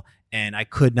incredible, and I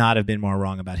could not have been more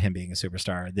wrong about him being a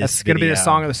superstar. That's going to be the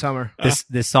song of the summer.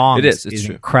 This song It is. It's is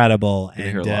true. incredible, You're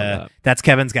gonna and hear a lot of that. that's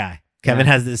Kevin's guy. Kevin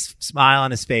Yeah. has this smile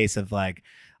on his face of like,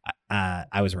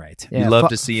 I was right. Yeah, you love fu-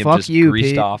 to see him fuck just you,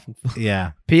 greased Pete. off.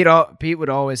 Yeah. Pete would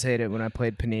always hate it when I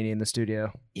played Panini in the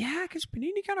studio. Yeah, because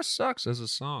Panini kind of sucks as a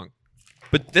song.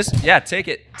 But this, take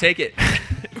it.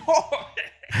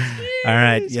 All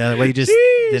right. Yeah. Well, you just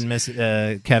didn't miss.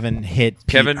 Kevin hit Pete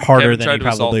Kevin harder tried than he to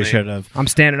assault probably me. should have. I'm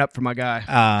standing up for my guy.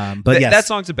 But yes, That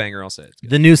song's a banger. I'll say it.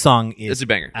 the new song is It's a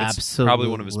banger. It's absolutely probably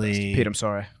one of his best. Pete, I'm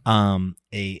sorry.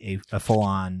 a full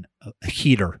on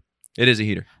heater. It is a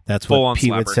heater. That's Full what on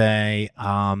Pete would slapper. say.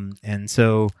 And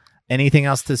so Anything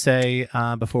else to say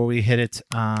before we hit it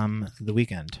the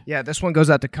weekend? Yeah, this one goes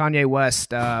out to Kanye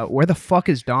West. Where the fuck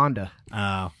is Donda?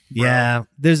 Yeah,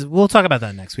 we'll talk about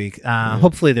that next week.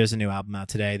 Hopefully there's a new album out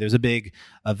today. There's a big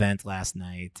event last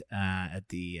night at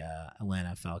the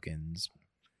Atlanta Falcons,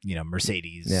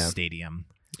 Mercedes Stadium.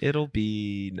 It'll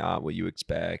be not what you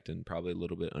expect and probably a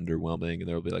little bit underwhelming, and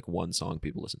there will be like one song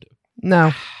people listen to.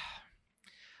 No.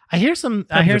 I hear some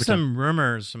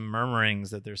rumors, some murmurings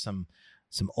that there's some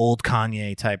old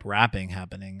Kanye type rapping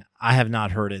happening. I have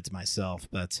not heard it myself,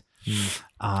 but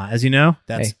as you know,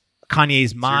 that's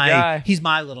Kanye's he's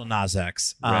my little Nas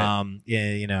X.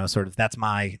 Right. Sort of that's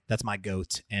my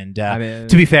goat. And to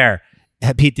be fair,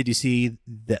 Pete, did you see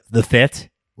the fit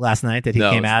last night that he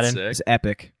came out in? It's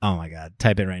epic. Oh my God.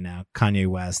 Type it right now. Kanye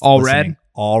West. All red?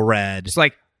 All red. It's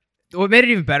like, what made it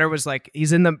even better was like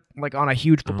he's in on a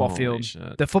huge football field.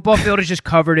 Shit. The football field is just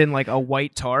covered in like a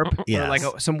white tarp Yes. or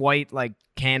like some white like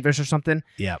canvas or something.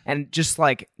 Yeah. And just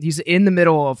like he's in the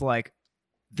middle of like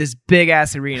this big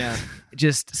ass arena,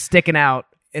 just sticking out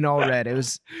in all red. It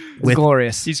was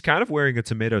glorious. He's kind of wearing a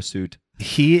tomato suit.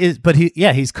 He is, but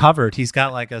he's covered. He's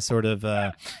got like a sort of,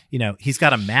 he's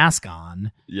got a mask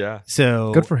on. Yeah.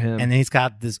 So good for him. And then he's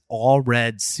got this all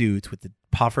red suit with the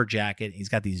puffer jacket. He's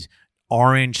got these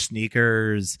orange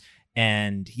sneakers,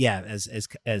 and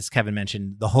as Kevin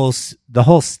mentioned, the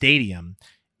whole stadium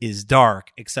is dark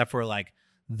except for like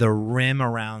the rim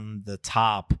around the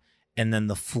top, and then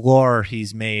the floor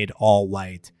he's made all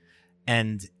white,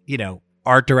 and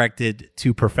art directed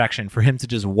to perfection for him to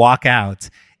just walk out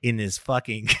in his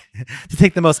fucking to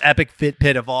take the most epic fit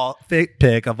pick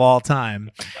of all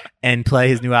time and play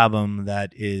his new album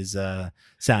that is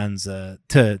sounds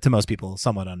to most people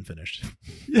somewhat unfinished.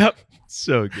 Yep.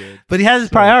 So good. But he has his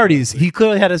priorities. He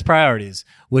clearly had his priorities,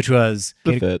 which was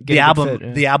the album. Fit,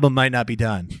 yeah. The album might not be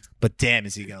done, but damn,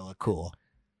 is he gonna look cool?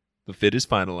 The fit is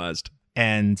finalized.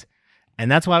 And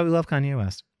that's why we love Kanye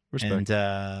West. Respect.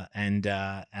 And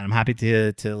I'm happy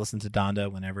to listen to Donda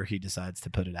whenever he decides to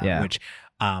put it out. Yeah. Which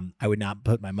I would not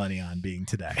put my money on being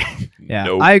today. Yeah,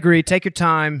 Nope. I agree. Take your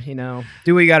time.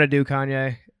 Do what you got to do,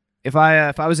 Kanye. If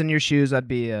I was in your shoes, I'd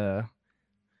be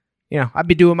I'd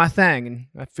be doing my thing, and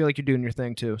I feel like you're doing your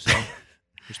thing too. So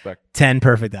Respect. 10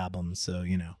 perfect albums. So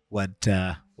what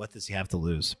does he have to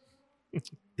lose?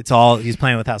 It's all he's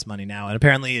playing with house money now, and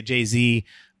apparently a Jay-Z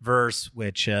verse,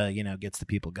 which gets the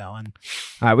people going.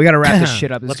 all right, we got to wrap this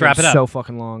shit up. This Let's is wrap it up. so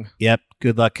fucking long. Yep.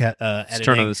 Good luck editing. Let's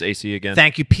turn on this AC again.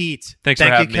 Thank you, Pete. Thanks for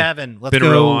Thank having you, me. Kevin. Let's Been a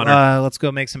go. real honor. Let's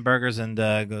go make some burgers and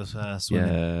go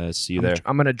swimming. Yeah, see you there.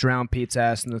 I'm gonna drown Pete's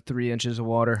ass in the 3 inches of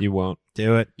water. You won't.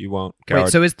 Do it. You won't. Coward.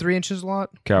 Wait, so is 3 inches a lot?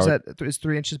 Coward. Is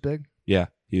 3 inches big? Yeah,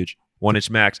 huge. 1 inch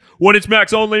max. 1 inch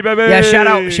max only, baby. Yeah.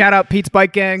 Shout out Pete's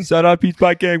Bike Gang. Shout out Pete's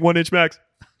Bike Gang. 1 inch max.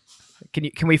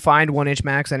 Can we find 1 inch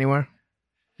max anywhere?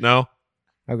 No.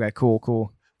 Okay.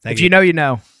 Cool. Thank If you know, you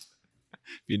know.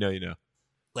 If you know, you know.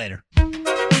 Later.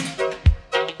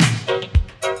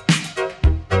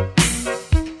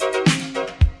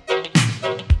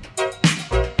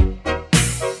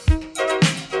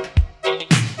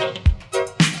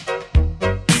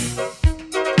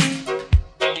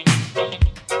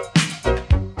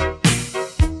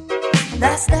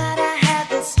 That's that.